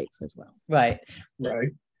on our plates as well. Right. Right.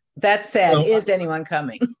 That's sad. So- Is anyone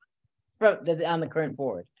coming on the current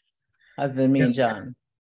board other than me and John?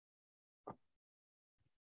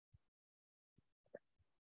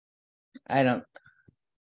 I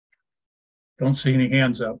Don't see any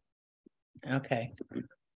hands up. okay.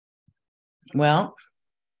 Well,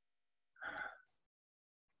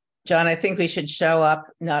 John, I think we should show up,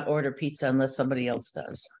 not order pizza unless somebody else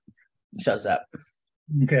shows up.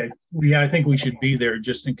 Okay. Yeah, I think we should be there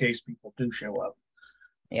just in case people do show up.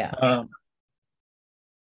 Yeah.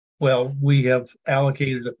 Well, we have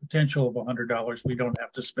allocated a potential of $100. We don't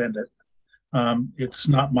have to spend it. It's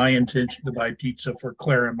not my intention to buy pizza for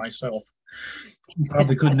Claire and myself. We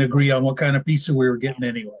probably couldn't agree on what kind of pizza we were getting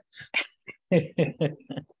anyway.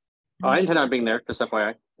 I intend on being there, just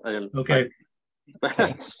FYI. Okay.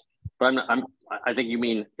 Okay. But I think you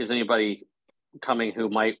mean, is anybody coming who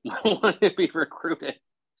might want to be recruited?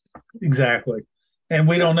 Exactly. And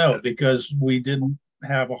we don't know because we didn't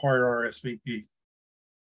have a hard RSVP.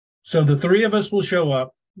 So the three of us will show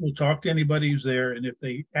up. We'll talk to anybody who's there. And if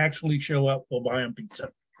they actually show up, we'll buy them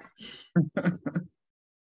pizza.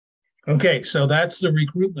 Okay, so that's the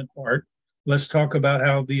recruitment part. Let's talk about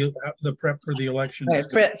how the prep for the election. Right.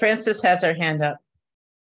 Francis has her hand up.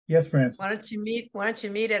 Yes, Francis. Why don't you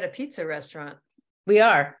meet at a pizza restaurant? We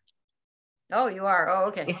are. Oh, you are. Oh,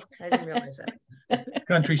 okay. I didn't realize that.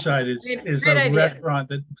 Countryside is Great a idea. restaurant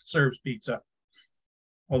that serves pizza,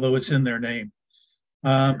 although it's in their name.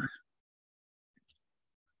 Claire,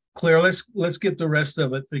 let's get the rest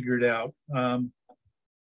of it figured out.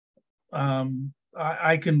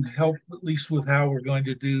 I can help at least with how we're going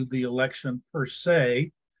to do the election per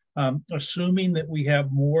se, assuming that we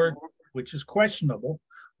have more, which is questionable,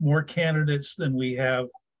 more candidates than we have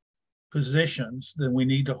positions, then we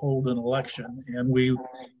need to hold an election. And we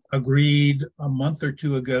agreed a month or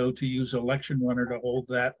two ago to use Election Runner to hold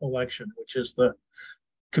that election, which is the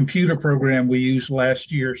computer program we used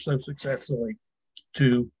last year so successfully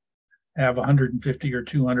to have 150 or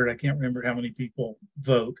 200, I can't remember how many people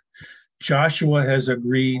vote. Joshua has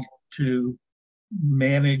agreed to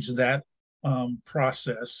manage that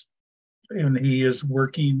process, and he is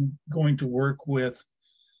going to work with,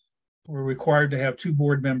 we're required to have 2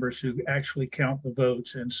 board members who actually count the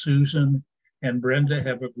votes, and Susan and Brenda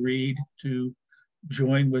have agreed to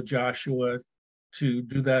join with Joshua to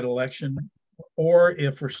do that election. Or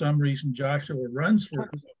if for some reason Joshua runs for a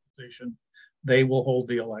position, they will hold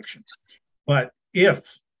the election. But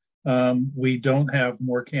if we don't have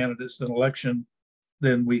more candidates than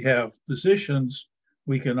we have positions,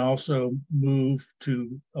 we can also move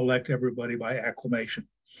to elect everybody by acclamation.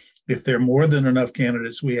 If there are more than enough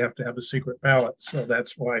candidates, we have to have a secret ballot. So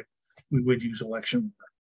that's why we would use election.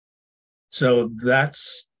 So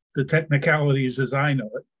that's the technicalities as I know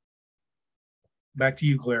it. Back to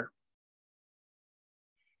you, Claire.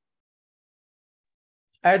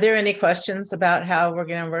 Are there any questions about how we're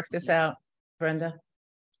going to work this out, Brenda?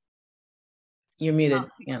 You're muted.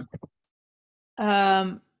 Yeah.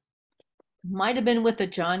 Might have been with the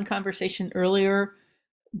John conversation earlier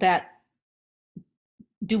that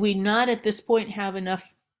do we not at this point have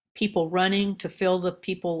enough people running to fill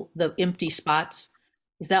the empty spots?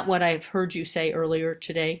 Is that what I've heard you say earlier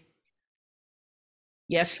today?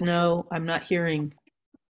 Yes, no, I'm not hearing.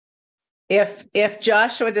 If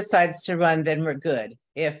Joshua decides to run, then we're good.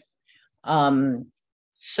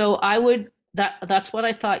 So I would, that's what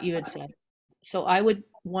I thought you had said. So I would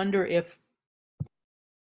wonder if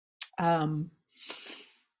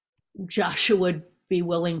Joshua would be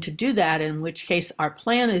willing to do that, in which case our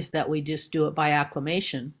plan is that we just do it by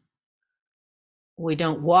acclamation. We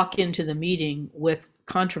don't walk into the meeting with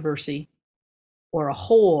controversy or a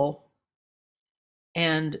hole,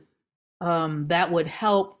 and that would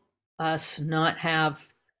help us not have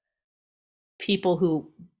people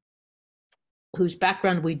whose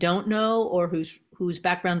background we don't know or whose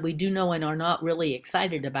background we do know and are not really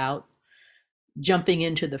excited about jumping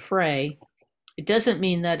into the fray. It doesn't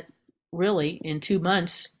mean that really in 2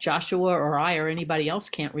 months, Joshua or I or anybody else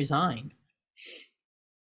can't resign.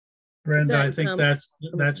 Brenda, I think that's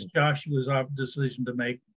Joshua's decision to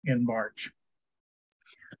make in March.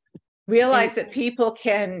 Realize that people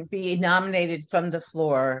can be nominated from the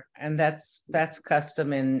floor, and that's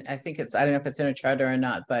custom, and I think I don't know if it's in our charter or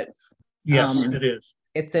not, but yes, it is.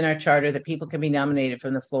 It's in our charter that people can be nominated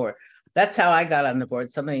from the floor. That's how I got on the board.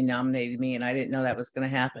 Somebody nominated me, and I didn't know that was going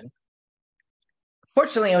to happen.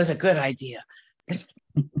 Fortunately, it was a good idea.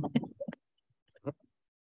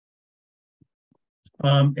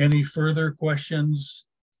 Any further questions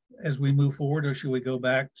as we move forward, or should we go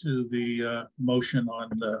back to the motion on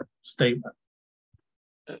the statement?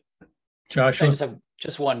 Joshua? I just have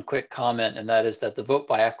just one quick comment, and that is that the vote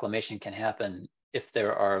by acclamation can happen if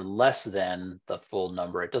there are less than the full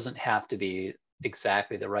number. It doesn't have to be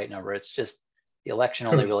exactly the right number. It's just the election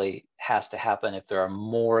only really has to happen if there are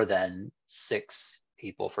more than 6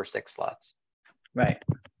 people for 6 slots. Right.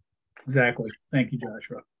 Exactly. Thank you,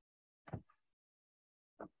 Joshua.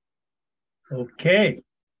 Okay.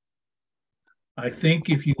 I think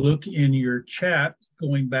if you look in your chat,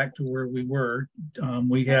 going back to where we were,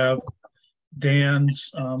 we have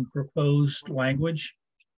Dan's proposed language.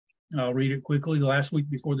 I'll read it quickly. Last week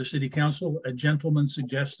before the city council, a gentleman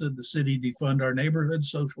suggested the city defund our neighborhood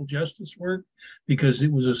social justice work because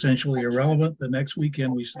it was essentially irrelevant. The next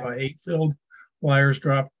weekend, we saw hate-filled flyers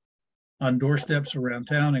dropped on doorsteps around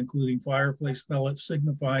town, including fireplace pellets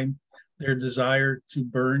signifying their desire to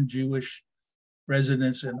burn Jewish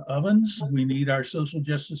residents in ovens. We need our social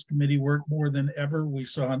justice committee work more than ever. We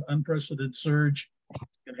saw an unprecedented surge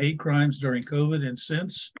in hate crimes during COVID and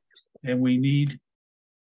since, and we need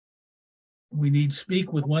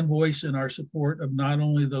speak with one voice in our support of not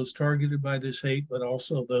only those targeted by this hate, but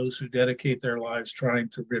also those who dedicate their lives trying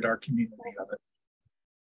to rid our community of it.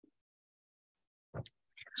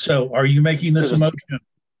 So are you making this a motion,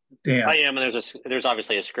 Dan? I am, and there's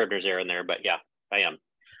obviously a Scribner's error in there, but yeah, I am.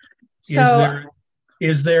 So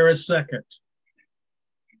is there a second?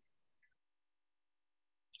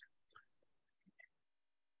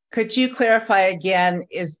 Could you clarify again,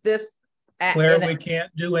 is this? Claire, we can't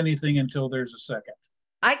do anything until there's a second.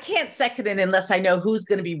 I can't second it unless I know who's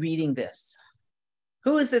going to be reading this.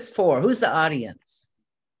 Who is this for? Who's the audience?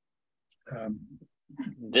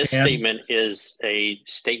 This statement is a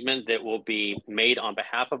statement that will be made on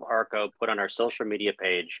behalf of RRCO, put on our social media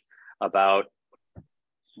page about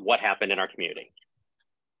what happened in our community.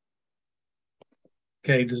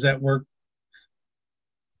 Okay, does that work?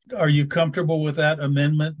 Are you comfortable with that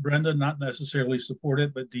amendment, Brenda? Not necessarily support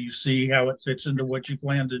it, but do you see how it fits into what you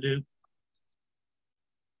plan to do?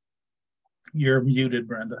 You're muted,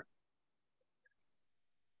 Brenda.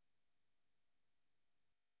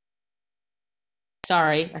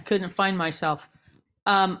 Sorry, I couldn't find myself.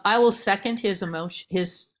 I will second his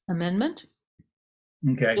amendment.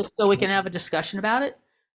 Okay. Just so we can have a discussion about it.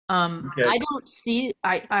 Okay. I don't see,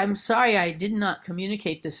 I'm sorry, I did not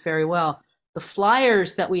communicate this very well. The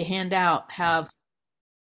flyers that we hand out have,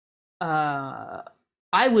 I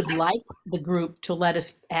would like the group to let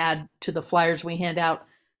us add to the flyers we hand out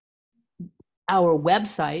our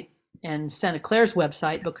website and Santa Clara's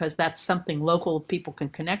website, because that's something local people can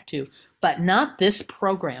connect to, but not this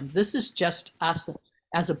program. This is just us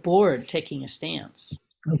as a board taking a stance.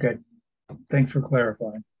 Okay, thanks for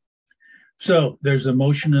clarifying. So there's a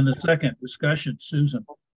motion and a second. Discussion. Susan.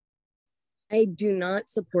 I do not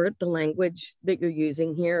support the language that you're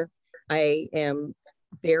using here. I am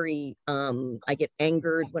very, I get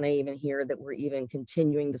angered when I even hear that we're even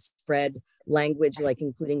continuing to spread language like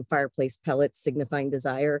including fireplace pellets signifying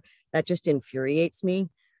desire. That just infuriates me.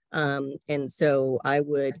 And so I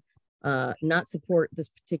would not support this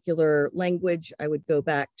particular language. I would go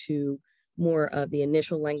back to more of the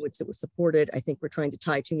initial language that was supported. I think we're trying to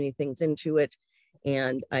tie too many things into it.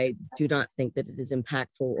 And I do not think that it is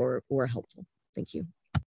impactful or helpful. Thank you.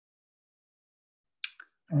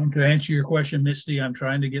 To answer your question, Misty, I'm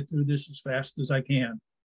trying to get through this as fast as I can.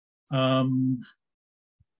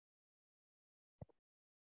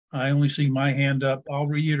 I only see my hand up. I'll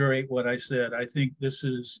reiterate what I said. I think this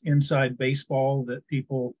is inside baseball that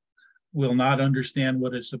people will not understand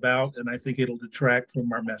what it's about, and I think it'll detract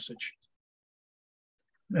from our message.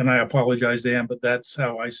 And I apologize, Dan, but that's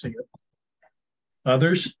how I see it.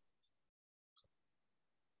 Others?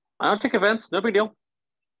 I don't take offense. No big deal.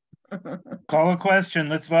 Call a question.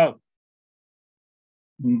 Let's vote.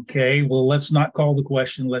 Okay, well, let's not call the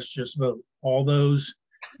question. Let's just vote. All those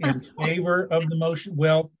in favor of the motion?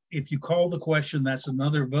 Well, if you call the question, that's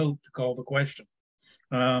another vote to call the question.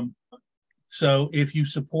 So if you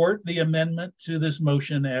support the amendment to this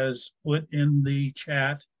motion as put in the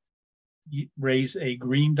chat, you raise a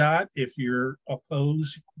green dot. If you're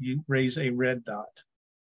opposed, you raise a red dot.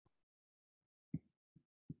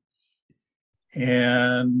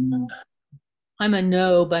 And I'm a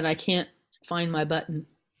no, but I can't find my button.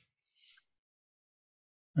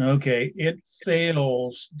 Okay, it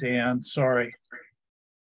fails, Dan. Sorry.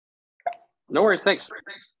 No worries. Thanks.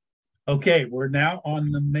 Okay, we're now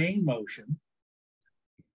on the main motion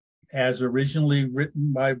as originally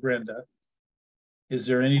written by Brenda. Is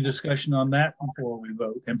there any discussion on that before we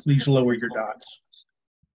vote? And please lower your dots.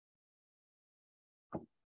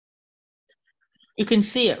 You can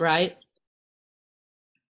see it, right?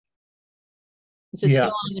 Is it still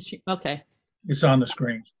on the okay. It's on the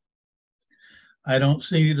screen. I don't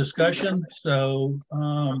see any discussion, so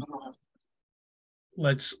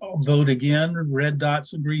let's vote again. Red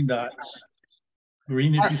dots and green dots.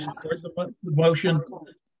 Green if you support the motion,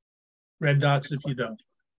 red dots if you don't.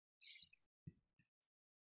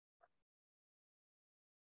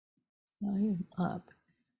 I'm up.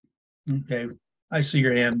 Okay, I see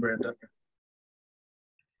your hand, Brenda.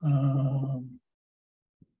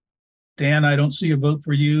 Dan, I don't see a vote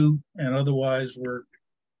for you, and otherwise we're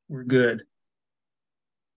good.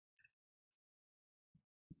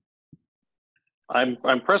 I'm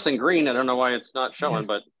pressing green. I don't know why it's not showing, Yes,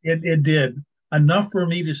 but it did enough for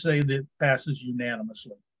me to say that it passes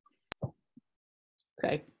unanimously.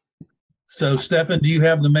 Okay. So, Stefan, do you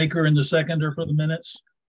have the maker and the seconder for the minutes?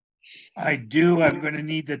 I do. I'm going to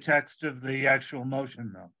need the text of the actual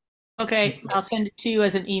motion, though. Okay, I'll send it to you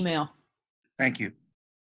as an email. Thank you.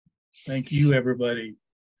 Thank you, everybody.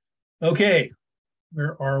 Okay,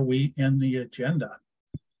 where are we in the agenda?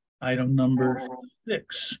 Item number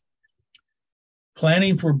 6.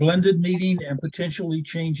 Planning for blended meeting and potentially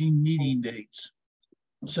changing meeting dates.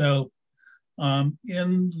 So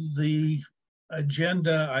in the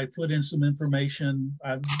agenda, I put in some information.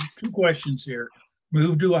 I have 2 questions here.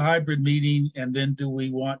 Move to a hybrid meeting, and then do we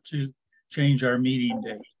want to change our meeting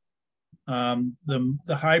date?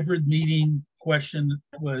 The hybrid meeting question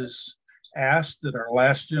was asked at our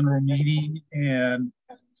last general meeting, and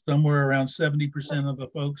somewhere around 70% of the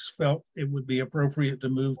folks felt it would be appropriate to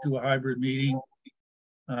move to a hybrid meeting.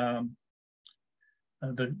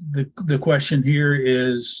 The question here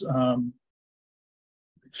is,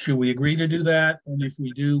 should we agree to do that? And if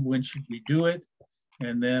we do, when should we do it?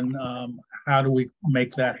 And then how do we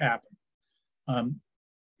make that happen?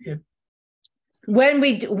 When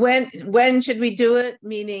should we do it?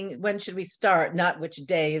 Meaning, when should we start? Not which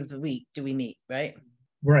day of the week do we meet, right?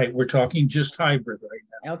 Right. We're talking just hybrid right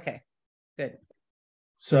now. Okay, good.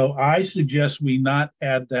 So I suggest we not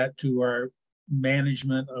add that to our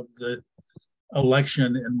management of the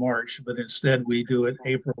election in March, but instead we do it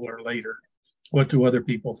April or later. What do other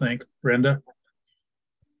people think? Brenda?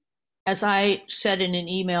 As I said in an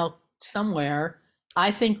email somewhere,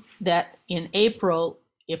 I think that in April,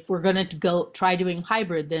 if we're going to go try doing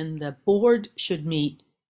hybrid, then the board should meet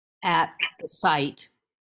at the site,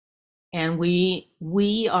 and we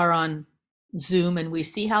are on Zoom, and we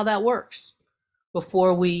see how that works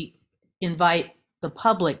before we invite the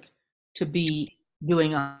public to be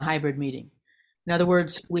doing a hybrid meeting. In other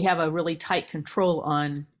words, we have a really tight control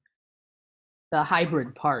on the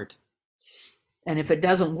hybrid part. And if it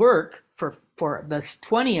doesn't work for the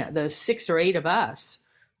 6 or 8 of us,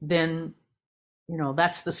 then, you know,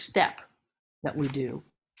 that's the step that we do.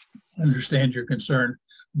 I understand your concern.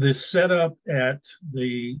 The setup at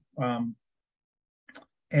the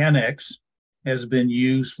annex has been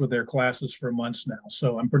used for their classes for months now,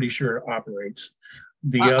 so I'm pretty sure it operates.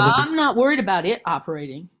 I'm not worried about it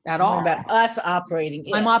operating at all. About us operating.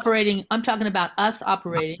 I'm talking about us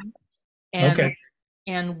operating. And, okay.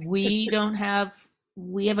 And we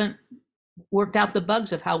haven't worked out the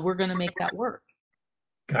bugs of how we're going to make that work.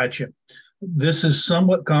 Gotcha. This is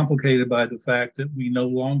somewhat complicated by the fact that we no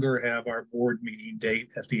longer have our board meeting date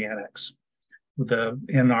at the annex.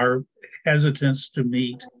 And our hesitance to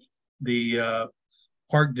meet, the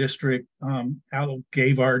Park District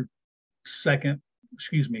gave our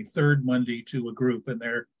third Monday to a group, and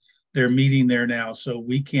they're meeting there now, so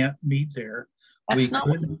we can't meet there. That's not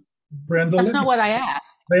Brenda, that's not what I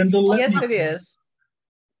asked. Brenda, yes, it is.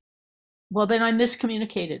 Well, then I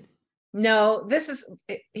miscommunicated. No,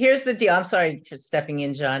 here's the deal. I'm sorry for stepping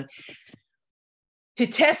in, John. To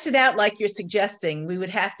test it out like you're suggesting, we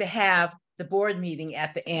would have to have the board meeting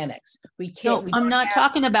at the annex. We can't. No, I'm not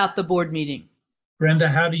talking about the board meeting. Brenda,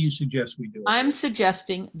 how do you suggest we do it? I'm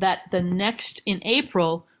suggesting that in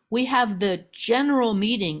April, we have the general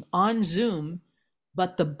meeting on Zoom,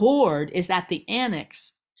 but the board is at the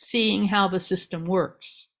annex seeing how the system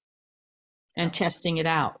works and testing it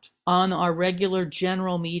out on our regular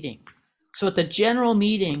general meeting. So at the general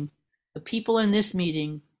meeting, the people in this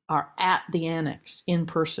meeting are at the annex in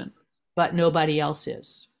person, but nobody else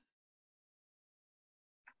is.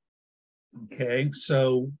 Okay,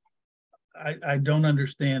 so I don't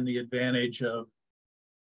understand the advantage of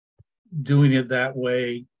doing it that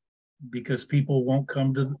way because people won't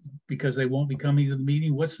because they won't be coming to the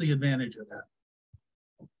meeting. What's the advantage of that?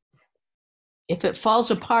 If it falls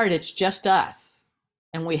apart, it's just us.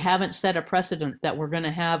 And we haven't set a precedent that we're going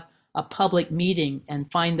to have a public meeting and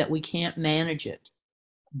find that we can't manage it.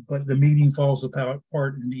 But the meeting falls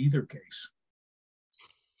apart in either case.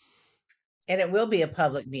 And it will be a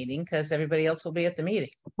public meeting because everybody else will be at the meeting.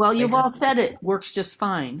 Well, you've all said it works just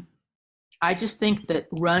fine. I just think that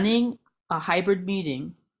running a hybrid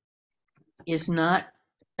meeting is not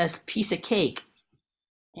a piece of cake,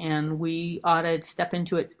 and we ought to step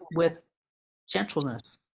into it with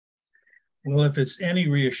gentleness. Well, if it's any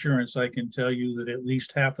reassurance, I can tell you that at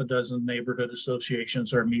least half a dozen neighborhood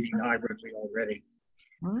associations are meeting hybridly already.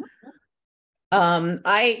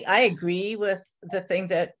 I agree with the thing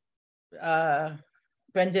that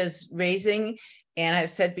Brenda's raising, and I've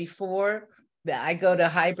said before that I go to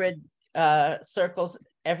hybrid circles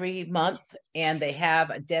every month, and they have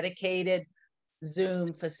a dedicated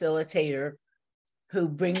Zoom facilitator who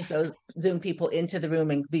brings those Zoom people into the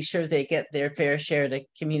room and be sure they get their fair share to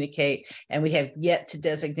communicate. And we have yet to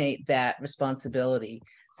designate that responsibility.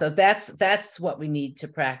 So that's what we need to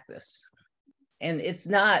practice. And it's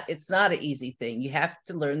not an easy thing. You have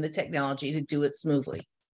to learn the technology to do it smoothly.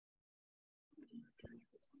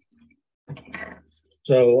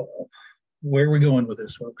 So where are we going with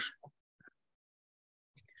this, folks?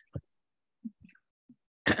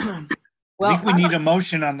 Well, I think we need a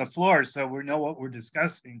motion on the floor so we know what we're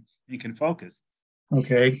discussing and can focus.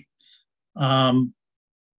 Okay. I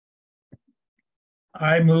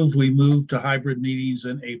move we move to hybrid meetings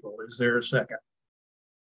in April. Is there a second?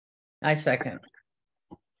 I second.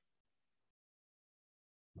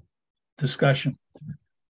 Discussion.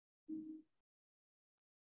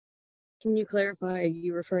 Can you clarify, are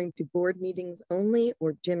you referring to board meetings only,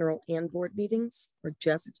 or general and board meetings, or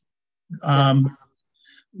just?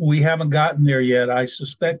 We haven't gotten there yet. I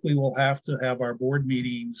suspect we will have to have our board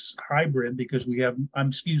meetings hybrid because we have,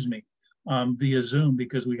 via Zoom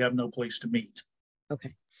because we have no place to meet.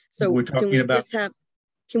 Okay. So we're talking about.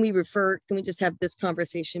 Can we just have this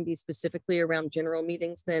conversation be specifically around general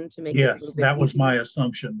meetings then to make yes, it that was easier? my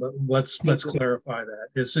assumption, but let's clarify that.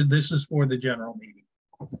 This is for the general meeting.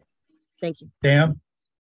 Thank you. Dan?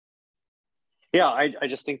 Yeah, I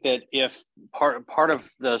just think that if part of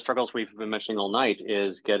the struggles we've been mentioning all night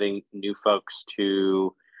is getting new folks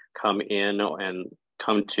to come in and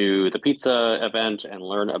come to the pizza event and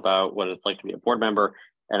learn about what it's like to be a board member.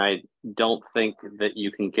 And I don't think that you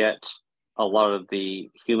can get a lot of the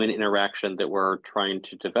human interaction that we're trying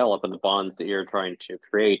to develop and the bonds that you're trying to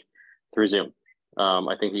create through Zoom.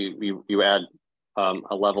 I think you add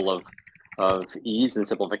a level of ease and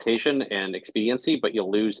simplification and expediency, but you'll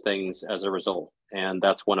lose things as a result. And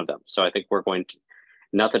that's one of them. So I think we're going to,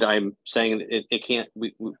 not that I'm saying it can't,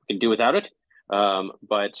 we can do without it,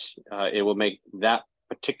 but it will make that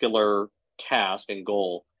particular task and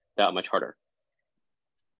goal that much harder.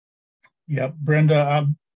 Yeah, Brenda,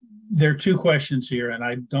 there are two questions here, and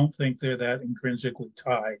I don't think they're that intrinsically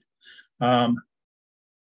tied.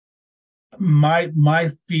 My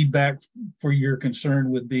feedback for your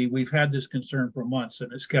concern would be we've had this concern for months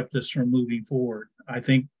and it's kept us from moving forward. I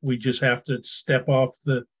think we just have to step off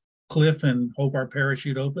the cliff and hope our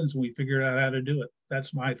parachute opens and we figure out how to do it.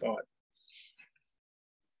 That's my thought.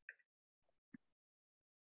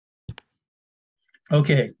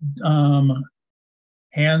 Okay,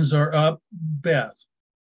 hands are up. Beth.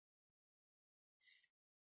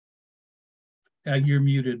 You're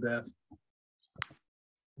muted, Beth.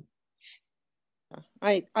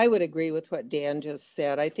 I would agree with what Dan just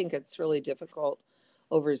said. I think it's really difficult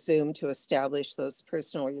over Zoom to establish those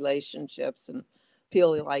personal relationships and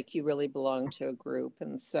feel like you really belong to a group.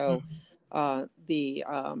 And so the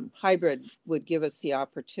hybrid would give us the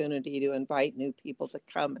opportunity to invite new people to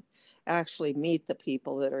come and actually meet the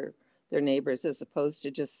people that are their neighbors, as opposed to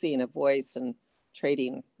just seeing a voice and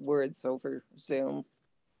trading words over Zoom.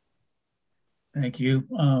 Thank you.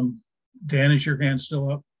 Dan, is your hand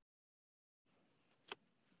still up?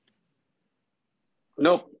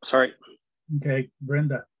 Nope, sorry. Okay,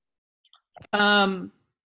 Brenda. Well,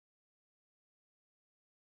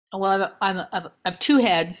 I have two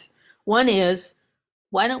heads. One is,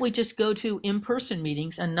 why don't we just go to in-person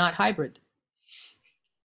meetings and not hybrid?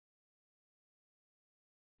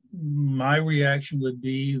 My reaction would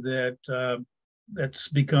be that that's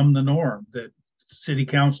become the norm, that city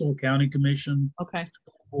council, county commission. Okay.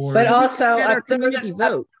 But also a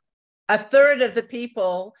third of the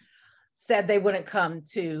people said they wouldn't come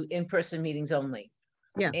to in-person meetings only.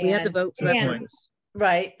 Yeah, we had to vote for that purpose.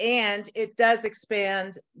 Right, and it does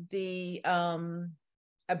expand the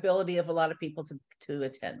ability of a lot of people to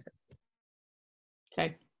attend.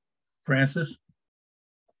 Okay. Francis?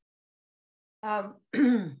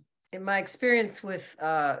 In my experience with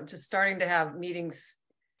just starting to have meetings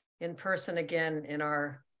in person again in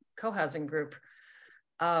our co-housing group,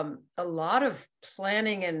 a lot of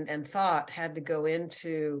planning and thought had to go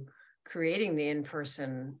into creating the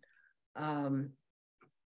in-person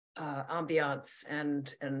ambiance,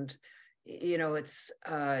 and you know, it's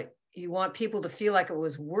you want people to feel like it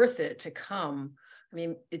was worth it to come. I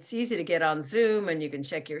mean, it's easy to get on Zoom and you can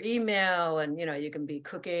check your email and, you know, you can be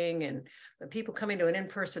cooking, and but people coming to an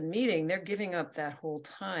in-person meeting, they're giving up that whole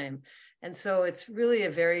time. And so it's really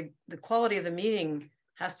the quality of the meeting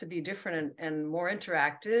has to be different and more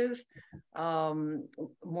interactive,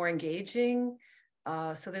 more engaging.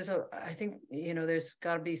 So I think, you know, there's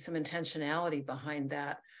got to be some intentionality behind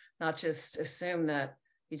that, not just assume that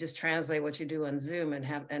you just translate what you do on Zoom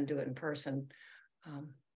and do it in person.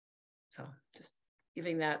 So just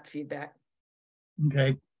giving that feedback.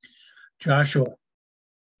 Okay. Joshua.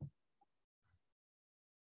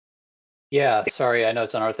 Yeah, sorry, I know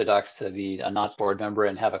it's unorthodox to be a not board member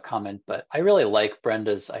and have a comment, but I really like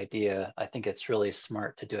Brenda's idea. I think it's really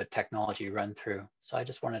smart to do a technology run through. So I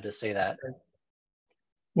just wanted to say that.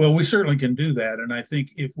 Well, we certainly can do that. And I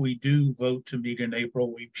think if we do vote to meet in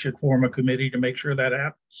April, we should form a committee to make sure that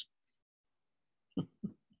happens.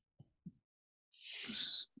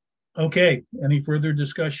 Okay, any further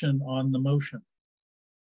discussion on the motion?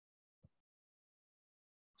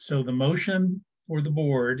 So the motion for the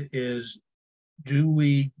board is, do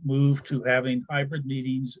we move to having hybrid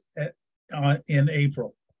meetings in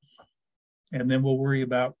April? And then we'll worry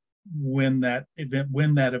about when that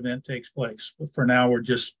event takes place. But for now, we're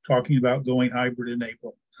just talking about going hybrid in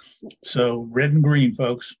April. So red and green,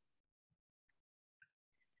 folks.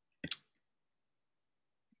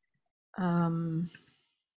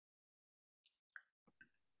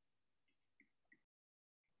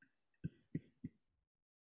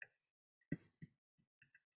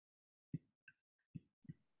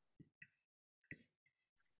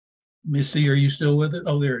 Misty, are you still with it?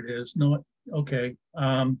 Oh, there it is. No, okay.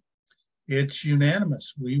 It's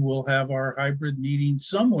unanimous. We will have our hybrid meeting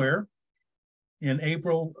somewhere in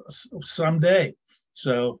April someday.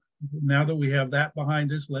 So now that we have that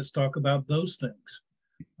behind us, let's talk about those things.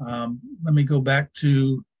 Let me go back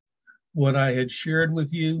to what I had shared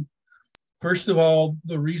with you. First of all,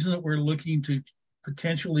 the reason that we're looking to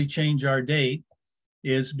potentially change our date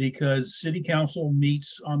is because City Council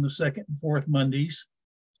meets on the second and fourth Mondays,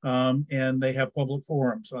 and they have public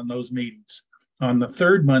forums on those meetings. On the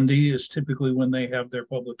third Monday is typically when they have their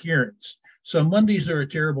public hearings. So Mondays are a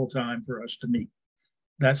terrible time for us to meet.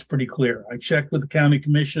 That's pretty clear. I checked with the county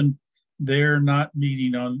commission. They're not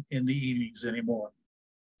meeting in the evenings anymore.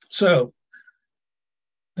 So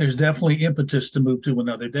there's definitely impetus to move to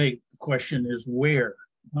another date. The question is where.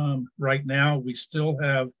 Right now, we still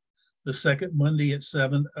have the second Monday at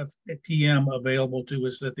 7 p.m. available to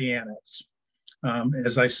us at the annex.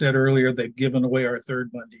 As I said earlier, they've given away our third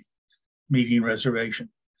Monday meeting reservation.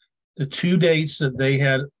 The two dates that they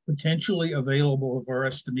had potentially available for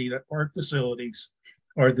us to meet at park facilities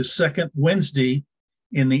are the second Wednesday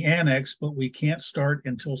in the annex, but we can't start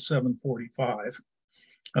until 7:45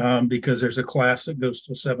 because there's a class that goes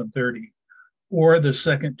till 7:30, or the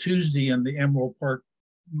second Tuesday in the Emerald Park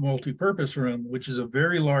multipurpose room, which is a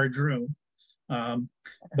very large room,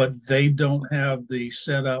 but they don't have the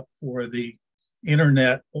setup for the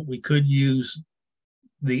internet, but we could use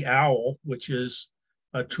the OWL, which is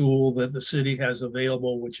a tool that the city has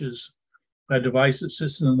available, which is a device that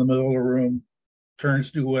sits in the middle of the room,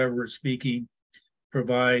 turns to whoever is speaking,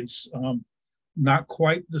 provides not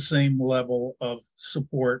quite the same level of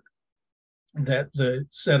support that the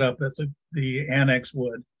setup at the annex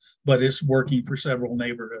would, but it's working for several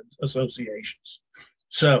neighborhood associations.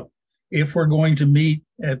 So if we're going to meet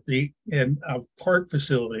in a park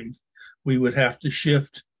facility, we would have to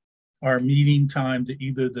shift our meeting time to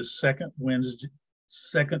either the second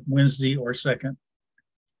Wednesday or second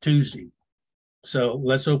Tuesday. So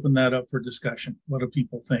let's open that up for discussion. What do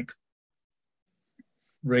people think?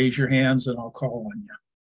 Raise your hands and I'll call on you.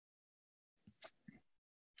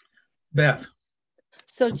 Beth.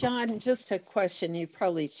 So John, just a question, you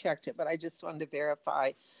probably checked it, but I just wanted to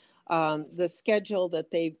verify. The schedule that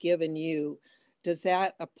they've given you, does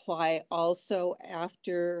that apply also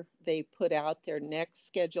after they put out their next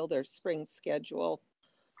schedule, their spring schedule?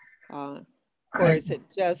 Or is it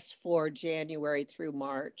just for January through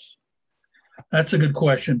March? That's a good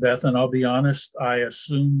question, Beth. And I'll be honest, I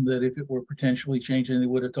assumed that if it were potentially changing, they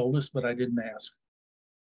would have told us, but I didn't ask.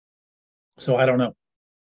 So I don't know.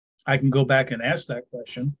 I can go back and ask that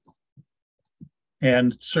question.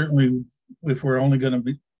 And certainly if we're only going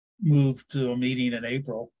to move to a meeting in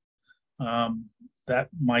April, that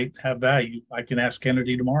might have value. I can ask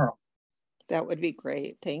Kennedy tomorrow. That would be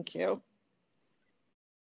great. Thank you.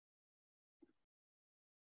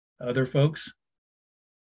 Other folks?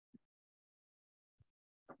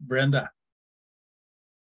 Brenda.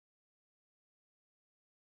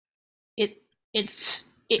 It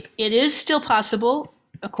is still possible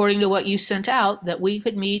according to what you sent out, that we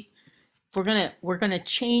could meet. We're gonna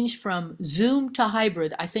change from Zoom to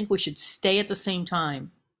hybrid. I think we should stay at the same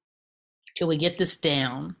time till we get this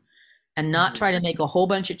down, and not try to make a whole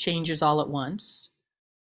bunch of changes all at once,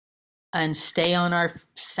 and stay on our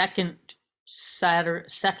second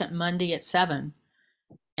Monday at 7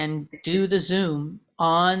 and do the Zoom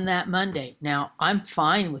on that Monday. Now, I'm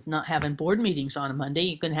fine with not having board meetings on a Monday.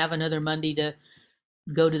 You can have another Monday to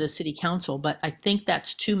go to the city council, but I think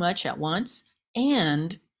that's too much at once.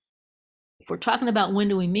 And if we're talking about when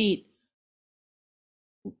do we meet,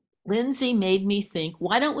 Lindsay made me think,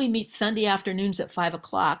 why don't we meet Sunday afternoons at 5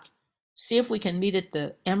 o'clock? See if we can meet at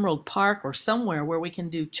the Emerald Park or somewhere where we can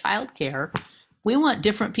do childcare. We want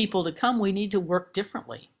different people to come. We need to work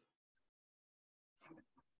differently.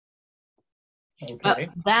 Okay.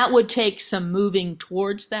 That would take some moving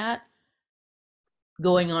towards that,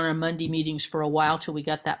 going on our Monday meetings for a while till we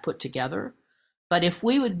got that put together. But if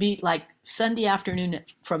we would meet like Sunday afternoon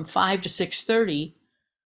from 5 to 6:30,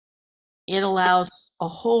 it allows a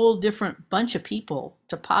whole different bunch of people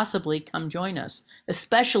to possibly come join us,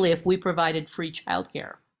 especially if we provided free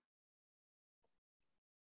childcare.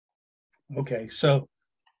 Okay, so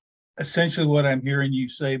essentially what I'm hearing you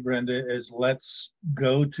say, Brenda, is let's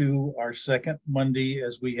go to our second Monday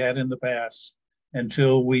as we had in the past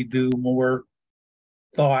until we do more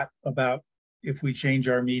thought about if we change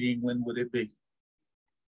our meeting, when would it be?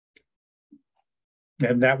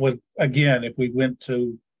 And that would, again, if we went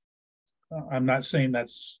to, I'm not saying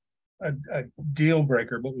that's a deal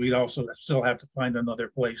breaker, but we'd also still have to find another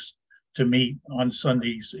place to meet on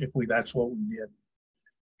Sundays if that's what we did.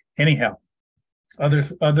 Anyhow,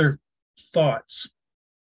 other thoughts?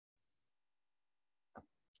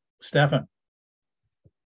 Stefan?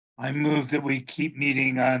 I move that we keep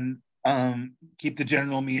meeting on, keep the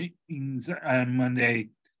general meetings on Monday,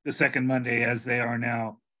 the second Monday as they are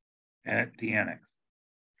now at the annex.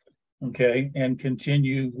 Okay, and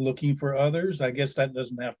continue looking for others. I guess that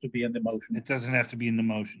doesn't have to be in the motion. It doesn't have to be in the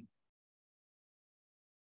motion.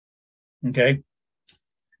 Okay.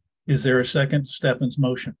 Is there a second to Stefan's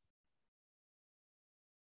motion?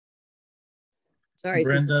 Sorry,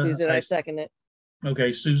 Brenda, Susan, I second it.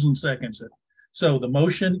 Okay, Susan seconds it. So the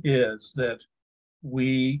motion is that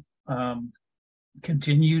we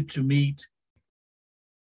continue to meet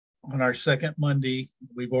on our second Monday.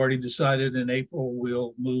 We've already decided in April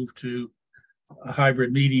we'll move to a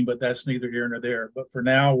hybrid meeting, but that's neither here nor there. But for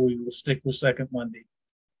now, we will stick with second Monday.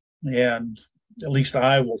 And at least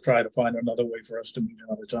I will try to find another way for us to meet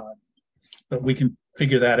another time. But we can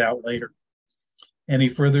figure that out later. Any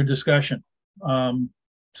further discussion?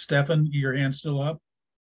 Stefan, your hand's still up?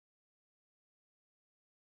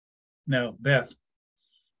 No, Beth.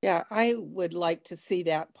 Yeah, I would like to see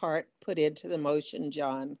that part put into the motion,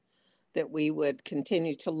 John, that we would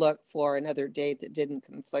continue to look for another date that didn't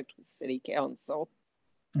conflict with city council.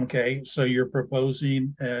 Okay, so you're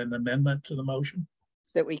proposing an amendment to the motion?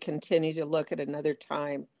 That we continue to look at another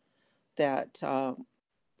time that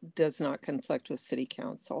does not conflict with city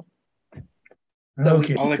council.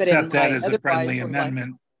 Okay, I'll accept that as a friendly Otherwise,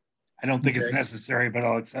 amendment. I don't think it's necessary, but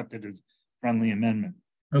I'll accept it as friendly amendment.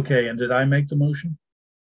 Okay, and did I make the motion?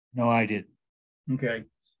 No, I did. Okay,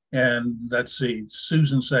 and let's see,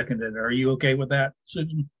 Susan seconded. Are you okay with that,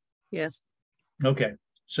 Susan? Yes. Okay,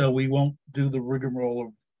 so we won't do the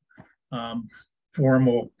rigmarole of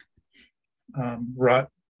formal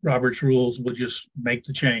Robert's rules. We'll just make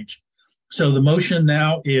the change. So the motion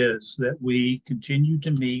now is that we continue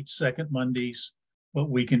to meet second Mondays, but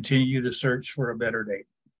we continue to search for a better date.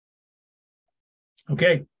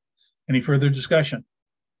 Okay, any further discussion?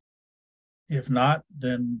 If not,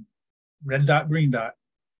 then red dot, green dot.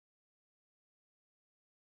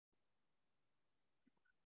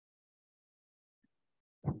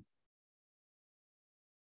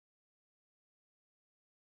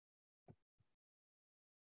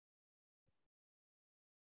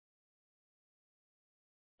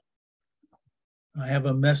 I have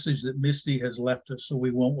a message that Misty has left us, so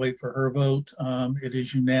we won't wait for her vote. It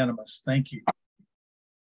is unanimous. Thank you.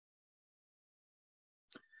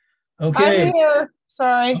 Okay. I'm here.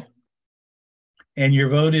 Sorry. And your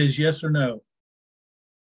vote is yes or no?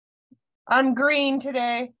 I'm green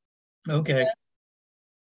today. Okay.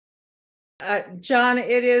 John,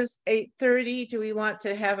 it is 8:30. Do we want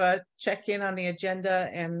to have a check-in on the agenda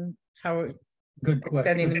and how we're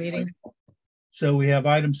extending the meeting? So we have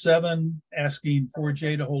item 7, asking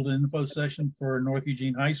 4J to hold an info session for North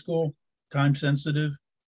Eugene High School, time sensitive,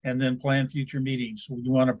 and then plan future meetings. So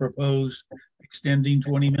you want to propose extending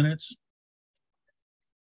 20 minutes?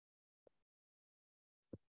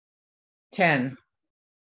 10.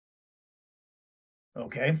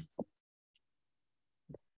 Okay.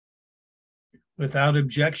 Without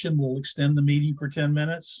objection, we'll extend the meeting for 10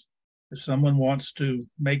 minutes. If someone wants to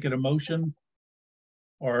make it a motion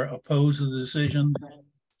or oppose the decision,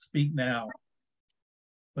 speak now.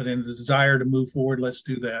 But in the desire to move forward, let's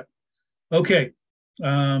do that. Okay,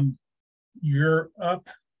 you're up,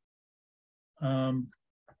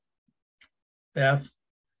 Beth.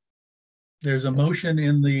 There's a motion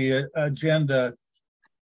in the agenda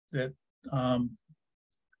that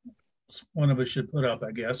one of us should put up,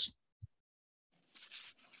 I guess.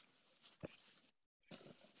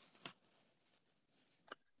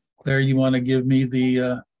 Claire, you want to give me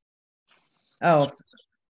the Oh,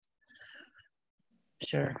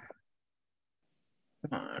 sure.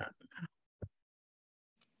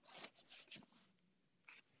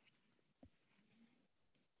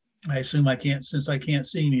 I assume I can't, since I can't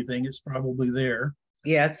see anything, it's probably there.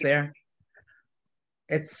 Yeah, it's there.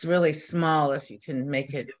 It's really small if you can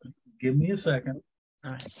make it. Give me a second.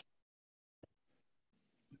 All right.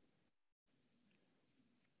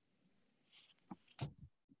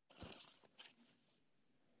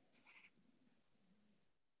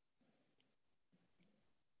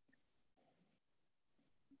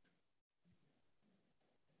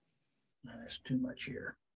 That's too much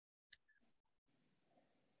here.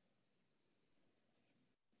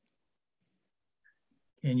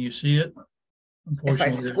 Can you see it? If I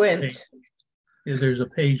Unfortunately, squint. there's a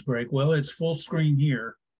page break. Well, it's full screen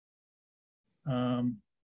here. Let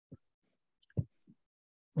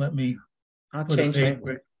me I'll put a change page my.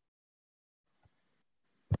 break.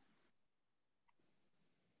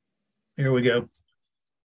 Here we go.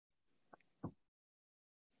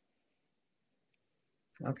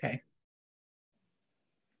 Okay.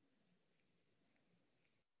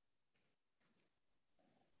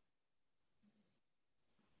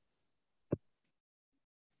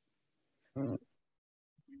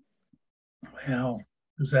 Well,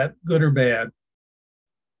 is that good or bad?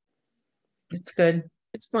 It's good.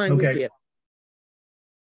 It's fine. Okay. We see it.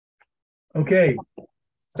 Okay,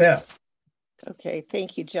 Beth. Okay,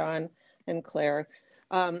 thank you, John and Claire.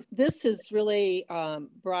 This is really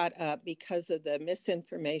brought up because of the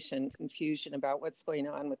misinformation, confusion about what's going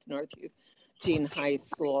on with North Eugene High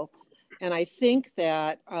School. And I think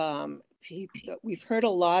that we've heard a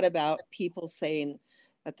lot about people saying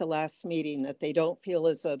at the last meeting that they don't feel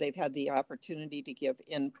as though they've had the opportunity to give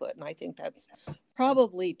input. And I think that's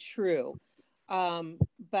probably true.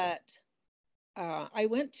 But I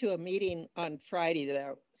went to a meeting on Friday,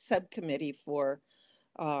 the subcommittee for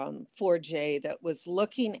 4J that was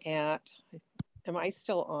looking at, am I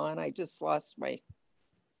still on? I just lost my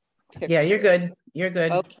picture. Yeah, you're good. You're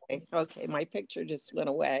good. Okay, my picture just went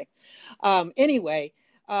away. Anyway,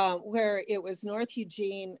 where it was North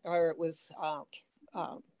Eugene, or it was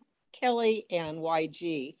Kelly and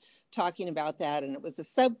YG talking about that, and it was a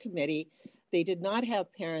subcommittee. They did not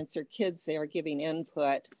have parents or kids there giving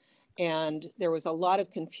input, and there was a lot of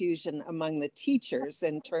confusion among the teachers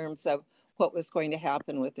in terms of what was going to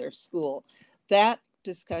happen with their school. That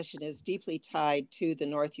discussion is deeply tied to the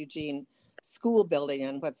North Eugene school building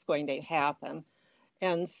and what's going to happen.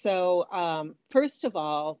 And so, first of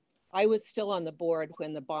all, I was still on the board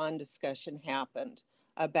when the bond discussion happened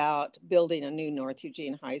about building a new North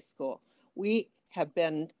Eugene High School. The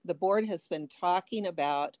board has been talking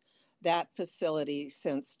about that facility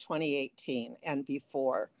since 2018 and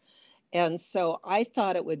before. And so I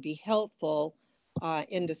thought it would be helpful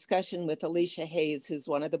in discussion with Alicia Hayes, who's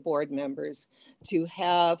one of the board members, to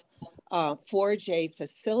have 4J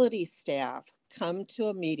facility staff come to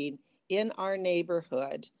a meeting in our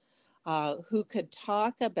neighborhood who could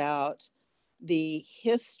talk about the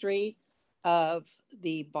history of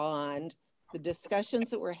the bond, the discussions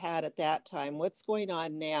that were had at that time, what's going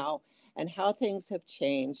on now, and how things have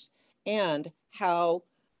changed, and how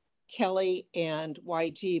Kelly and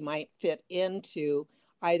YG might fit into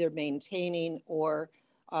either maintaining or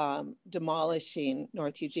demolishing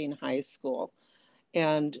North Eugene High School.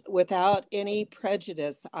 And without any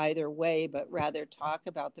prejudice either way, but rather talk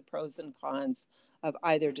about the pros and cons of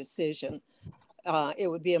either decision. It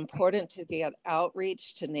would be important to get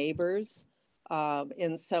outreach to neighbors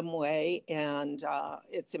in some way. And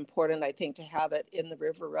it's important, I think, to have it in the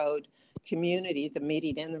River Road community, the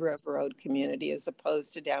meeting in the River Road community, as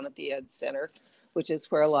opposed to down at the Ed Center, which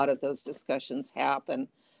is where a lot of those discussions happen.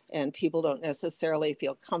 And people don't necessarily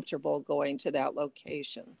feel comfortable going to that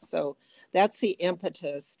location. So that's the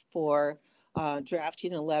impetus for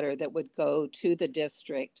drafting a letter that would go to the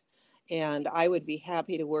district. And I would be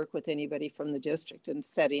happy to work with anybody from the district in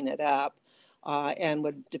setting it up and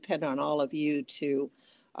would depend on all of you to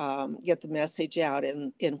get the message out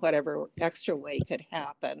in whatever extra way could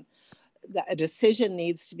happen. A decision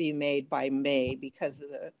needs to be made by May because of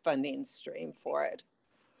the funding stream for it.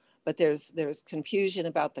 But there's confusion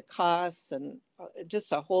about the costs and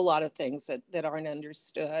just a whole lot of things that aren't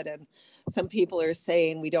understood. And some people are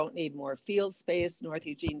saying we don't need more field space. North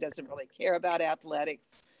Eugene doesn't really care about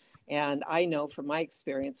athletics. And I know from my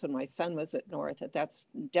experience when my son was at North that that's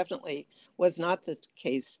definitely was not the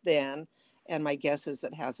case then. And my guess is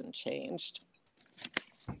it hasn't changed.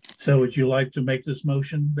 So would you like to make this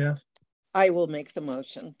motion, Beth? I will make the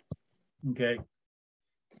motion. Okay.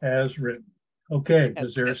 As written. Okay,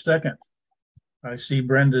 is there a second? I see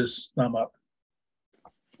Brenda's thumb up.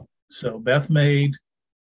 So Beth made,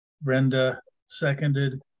 Brenda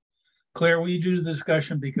seconded. Claire, will you do the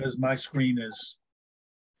discussion because my screen is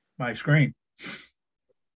my screen?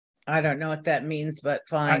 I don't know what that means, but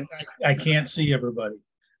fine. I can't see everybody.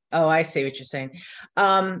 Oh, I see what you're saying.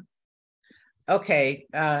 Okay,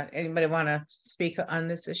 anybody want to speak on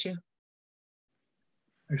this issue?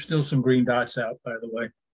 There's still some green dots out, by the way.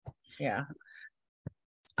 Yeah.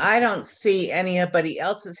 I don't see anybody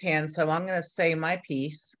else's hand, so I'm going to say my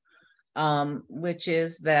piece, which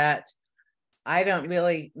is that I don't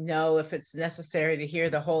really know if it's necessary to hear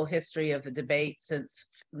the whole history of the debate since,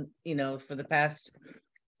 you know, for the past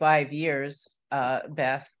 5 years,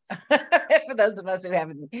 Beth, for those of us who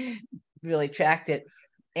haven't really tracked it.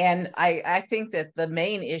 And I think that the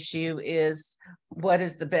main issue is what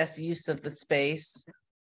is the best use of the space.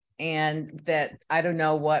 And that I don't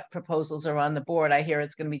know what proposals are on the board. I hear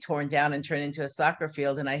it's going to be torn down and turned into a soccer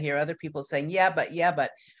field. And I hear other people saying, yeah,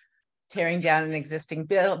 but tearing down an existing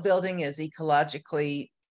building is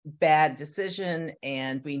ecologically bad decision.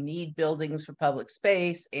 And we need buildings for public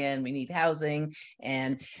space and we need housing.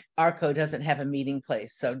 And RRCO doesn't have a meeting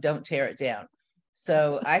place, so don't tear it down.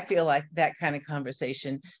 So I feel like that kind of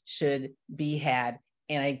conversation should be had.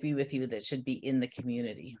 And I agree with you that it should be in the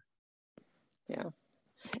community. Yeah.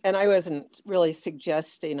 And I wasn't really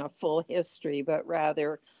suggesting a full history, but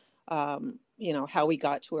rather, you know, how we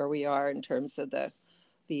got to where we are in terms of the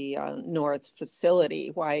North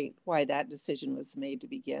facility, why that decision was made to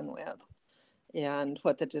begin with, and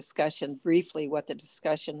what the discussion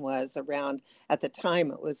was around. At the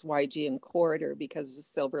time, it was YG and Corridor because the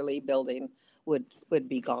Silverlee building would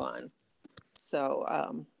be gone.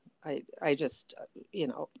 So I just, you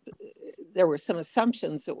know, there were some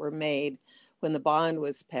assumptions that were made when the bond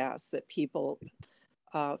was passed that people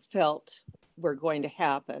felt were going to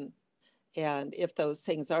happen. And if those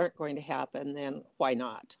things aren't going to happen, then why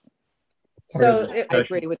not? So I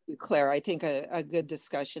agree with you, Claire. I think a good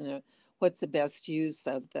discussion of what's the best use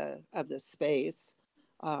of the space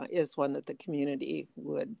is one that the community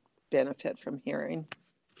would benefit from hearing.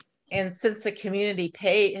 And since the community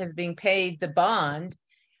has been paid the bond,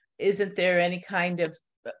 isn't there any kind of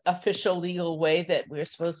official legal way that we're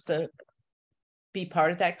supposed to be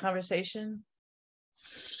part of that conversation?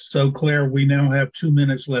 So Claire, we now have 2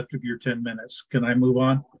 minutes left of your 10 minutes. Can I move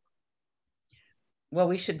on? Well,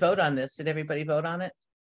 we should vote on this. Did everybody vote on it?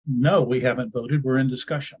 No, we haven't voted. We're in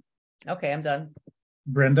discussion. Okay, I'm done.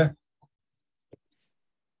 Brenda?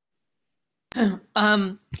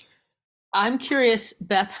 I'm curious,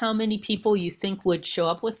 Beth, how many people you think would show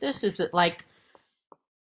up with this? Is it like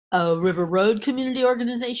a River Road community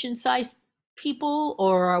organization size people,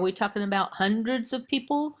 or are we talking about hundreds of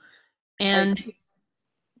people? And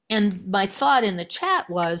my thought in the chat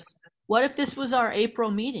was, what if this was our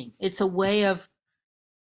April meeting? It's a way of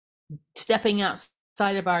stepping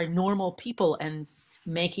outside of our normal people and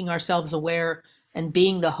making ourselves aware and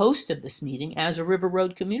being the host of this meeting as a River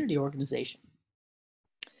Road community organization.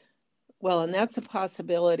 Well, and that's a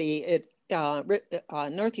possibility.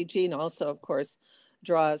 North Eugene also, of course,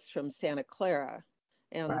 draws from Santa Clara.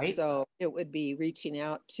 And right. So it would be reaching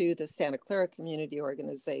out to the Santa Clara Community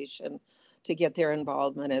Organization to get their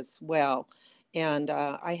involvement as well. And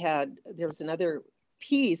there was another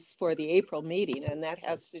piece for the April meeting, and that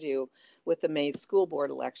has to do with the May school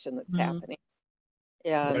board election that's happening.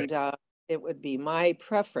 And right. It would be my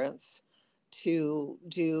preference to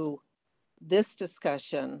do this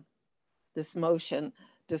discussion, this motion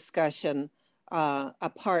discussion,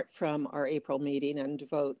 apart from our April meeting and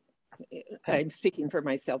devote, I'm speaking for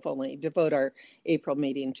myself only, devote our April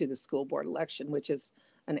meeting to the school board election, which is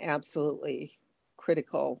an absolutely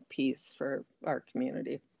critical piece for our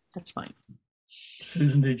community. That's fine.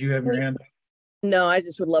 Susan, did you have your hand up? No, I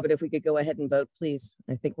just would love it if we could go ahead and vote, please.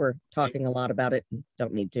 I think we're talking a lot about it and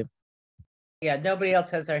don't need to. Yeah, nobody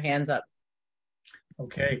else has their hands up.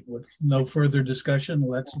 Okay, with no further discussion,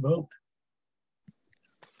 let's vote.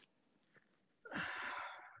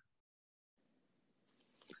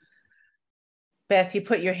 Beth, you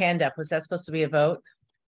put your hand up. Was that supposed to be a vote?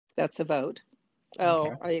 That's a vote.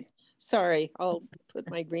 Oh, sorry, I'll put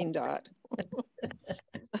my green dot.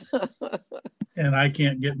 And I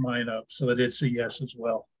can't get mine up, so that it's a yes as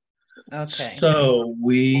well. Okay. So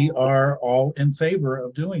we are all in favor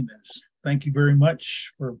of doing this. Thank you very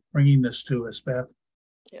much for bringing this to us, Beth.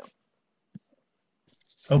 Yeah.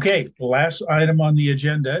 Okay, the last item on the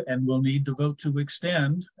agenda, and we'll need to vote to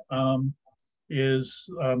extend, is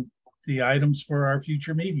the items for our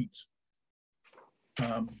future meetings.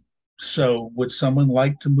 So would someone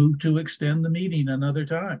like to move to extend the meeting another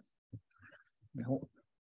time? No.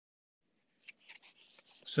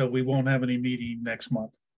 So we won't have any meeting next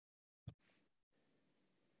month.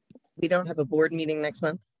 We don't have a board meeting next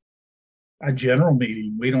month. A general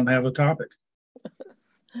meeting, we don't have a topic.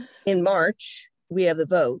 In March, we have the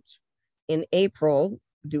vote. In April,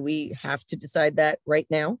 do we have to decide that right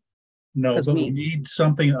now? No, but we need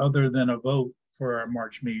something other than a vote for our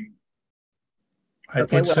March meeting.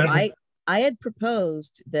 Okay, well, I had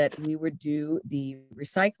proposed that we would do the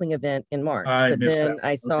recycling event in March, but then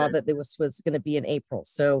I saw that there was going to be in April.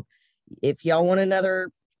 So if y'all want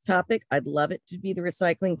another topic, I'd love it to be the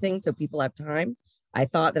recycling thing so people have time. I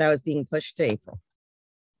thought that I was being pushed to April.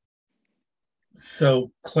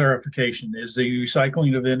 So clarification, is the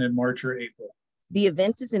recycling event in March or April? The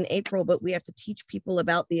event is in April, but we have to teach people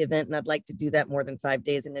about the event, and I'd like to do that more than 5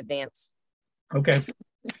 days in advance. Okay.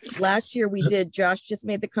 Last year we did, Josh just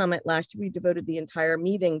made the comment, last year we devoted the entire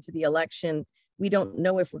meeting to the election. We don't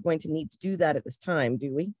know if we're going to need to do that at this time,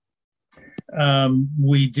 do we?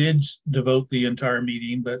 We did devote the entire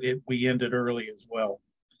meeting, but we ended early as well.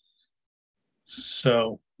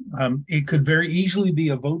 So it could very easily be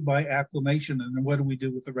a vote by acclamation. And then what do we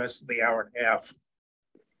do with the rest of the hour and a half?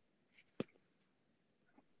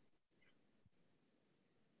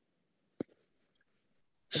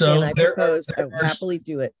 So I propose I will happily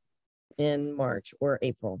do it in March or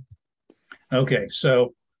April. Okay,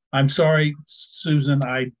 so I'm sorry, Susan,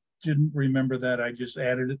 I didn't remember that. I just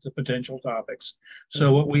added it to potential topics.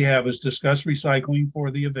 So what we have is discuss recycling for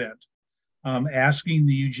the event. Asking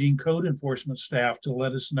the Eugene code enforcement staff to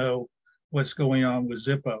let us know what's going on with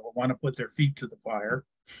Zippo. I want to put their feet to the fire.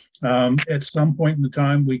 At some point in the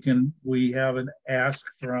time, we have an ask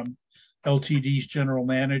from LTD's general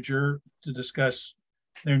manager to discuss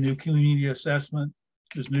their new community assessment,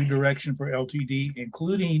 this new direction for LTD,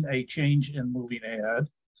 including a change in moving ahead.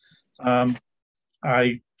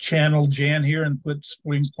 I channeled Jan here and put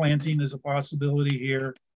spring planting as a possibility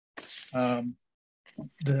here.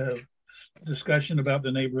 The discussion about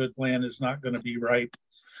the neighborhood plan is not going to be right.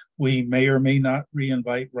 We may or may not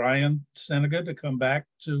re-invite Ryan Seneca to come back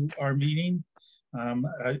to our meeting.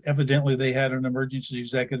 Evidently, they had an emergency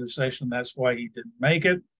executive session. That's why he didn't make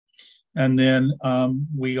it. And then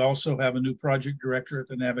we also have a new project director at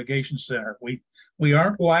the Navigation Center. We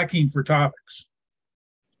aren't lacking for topics.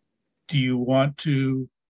 Do you want to,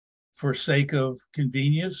 for sake of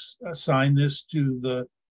convenience, assign this to the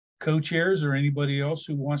co-chairs or anybody else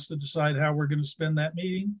who wants to decide how we're going to spend that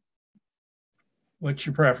meeting? What's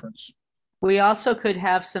your preference? We also could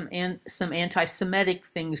have some anti-Semitic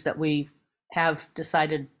things that we have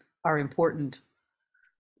decided are important.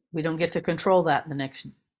 We don't get to control that in the next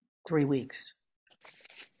 3 weeks.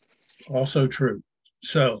 Also true.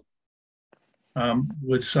 So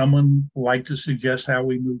would someone like to suggest how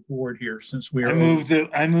we move forward here, since we are—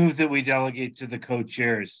 I move that we delegate to the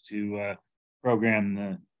co-chairs to program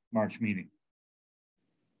the March meeting.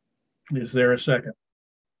 Is there a second?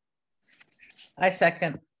 I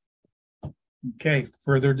second. Okay,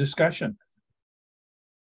 further discussion.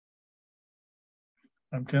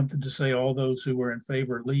 I'm tempted to say all those who were in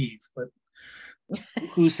favor leave, but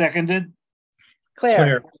who seconded?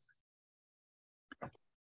 Claire.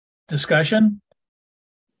 Discussion?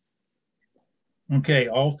 Okay,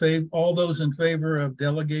 all those in favor of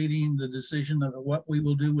delegating the decision of what we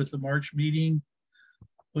will do with the March meeting,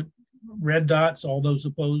 put red dots. All those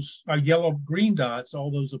opposed, yellow, green dots.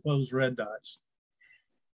 All those opposed, red dots.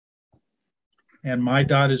 And my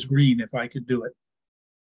dot is green if I could do it.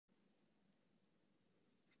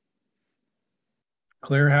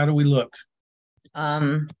 Claire, how do we look?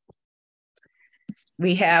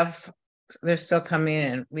 We have, they're still coming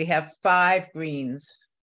in. We have 5 greens.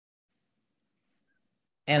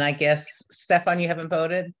 And I guess, Stefan, you haven't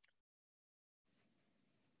voted?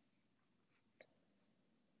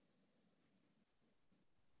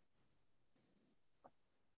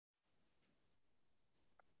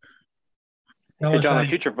 Hey, John, on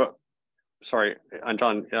future vote, sorry,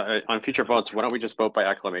 John, on future votes, why don't we just vote by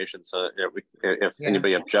acclamation? So if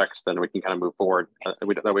anybody objects, then we can kind of move forward.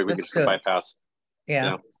 That way we can just bypass.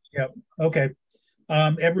 Yeah. Yep. Okay.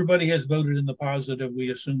 Everybody has voted in the positive.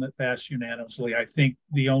 We assume that passed unanimously. I think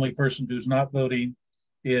the only person who's not voting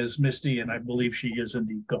is Misty, and I believe she is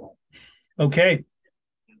indeed gone. Okay.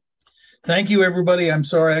 Thank you, everybody. I'm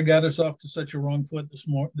sorry I got us off to such a wrong foot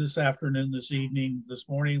this afternoon, this evening, this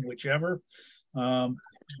morning, whichever.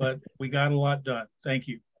 But we got a lot done. Thank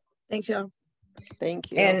you. Thanks, y'all.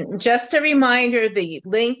 Thank you. And just a reminder, the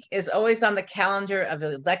link is always on the calendar of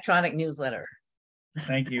the electronic newsletter.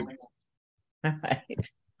 Thank you. All right.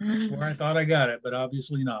 Swear I thought I got it, but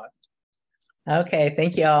obviously not. Okay,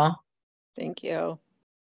 thank you all. Thank you.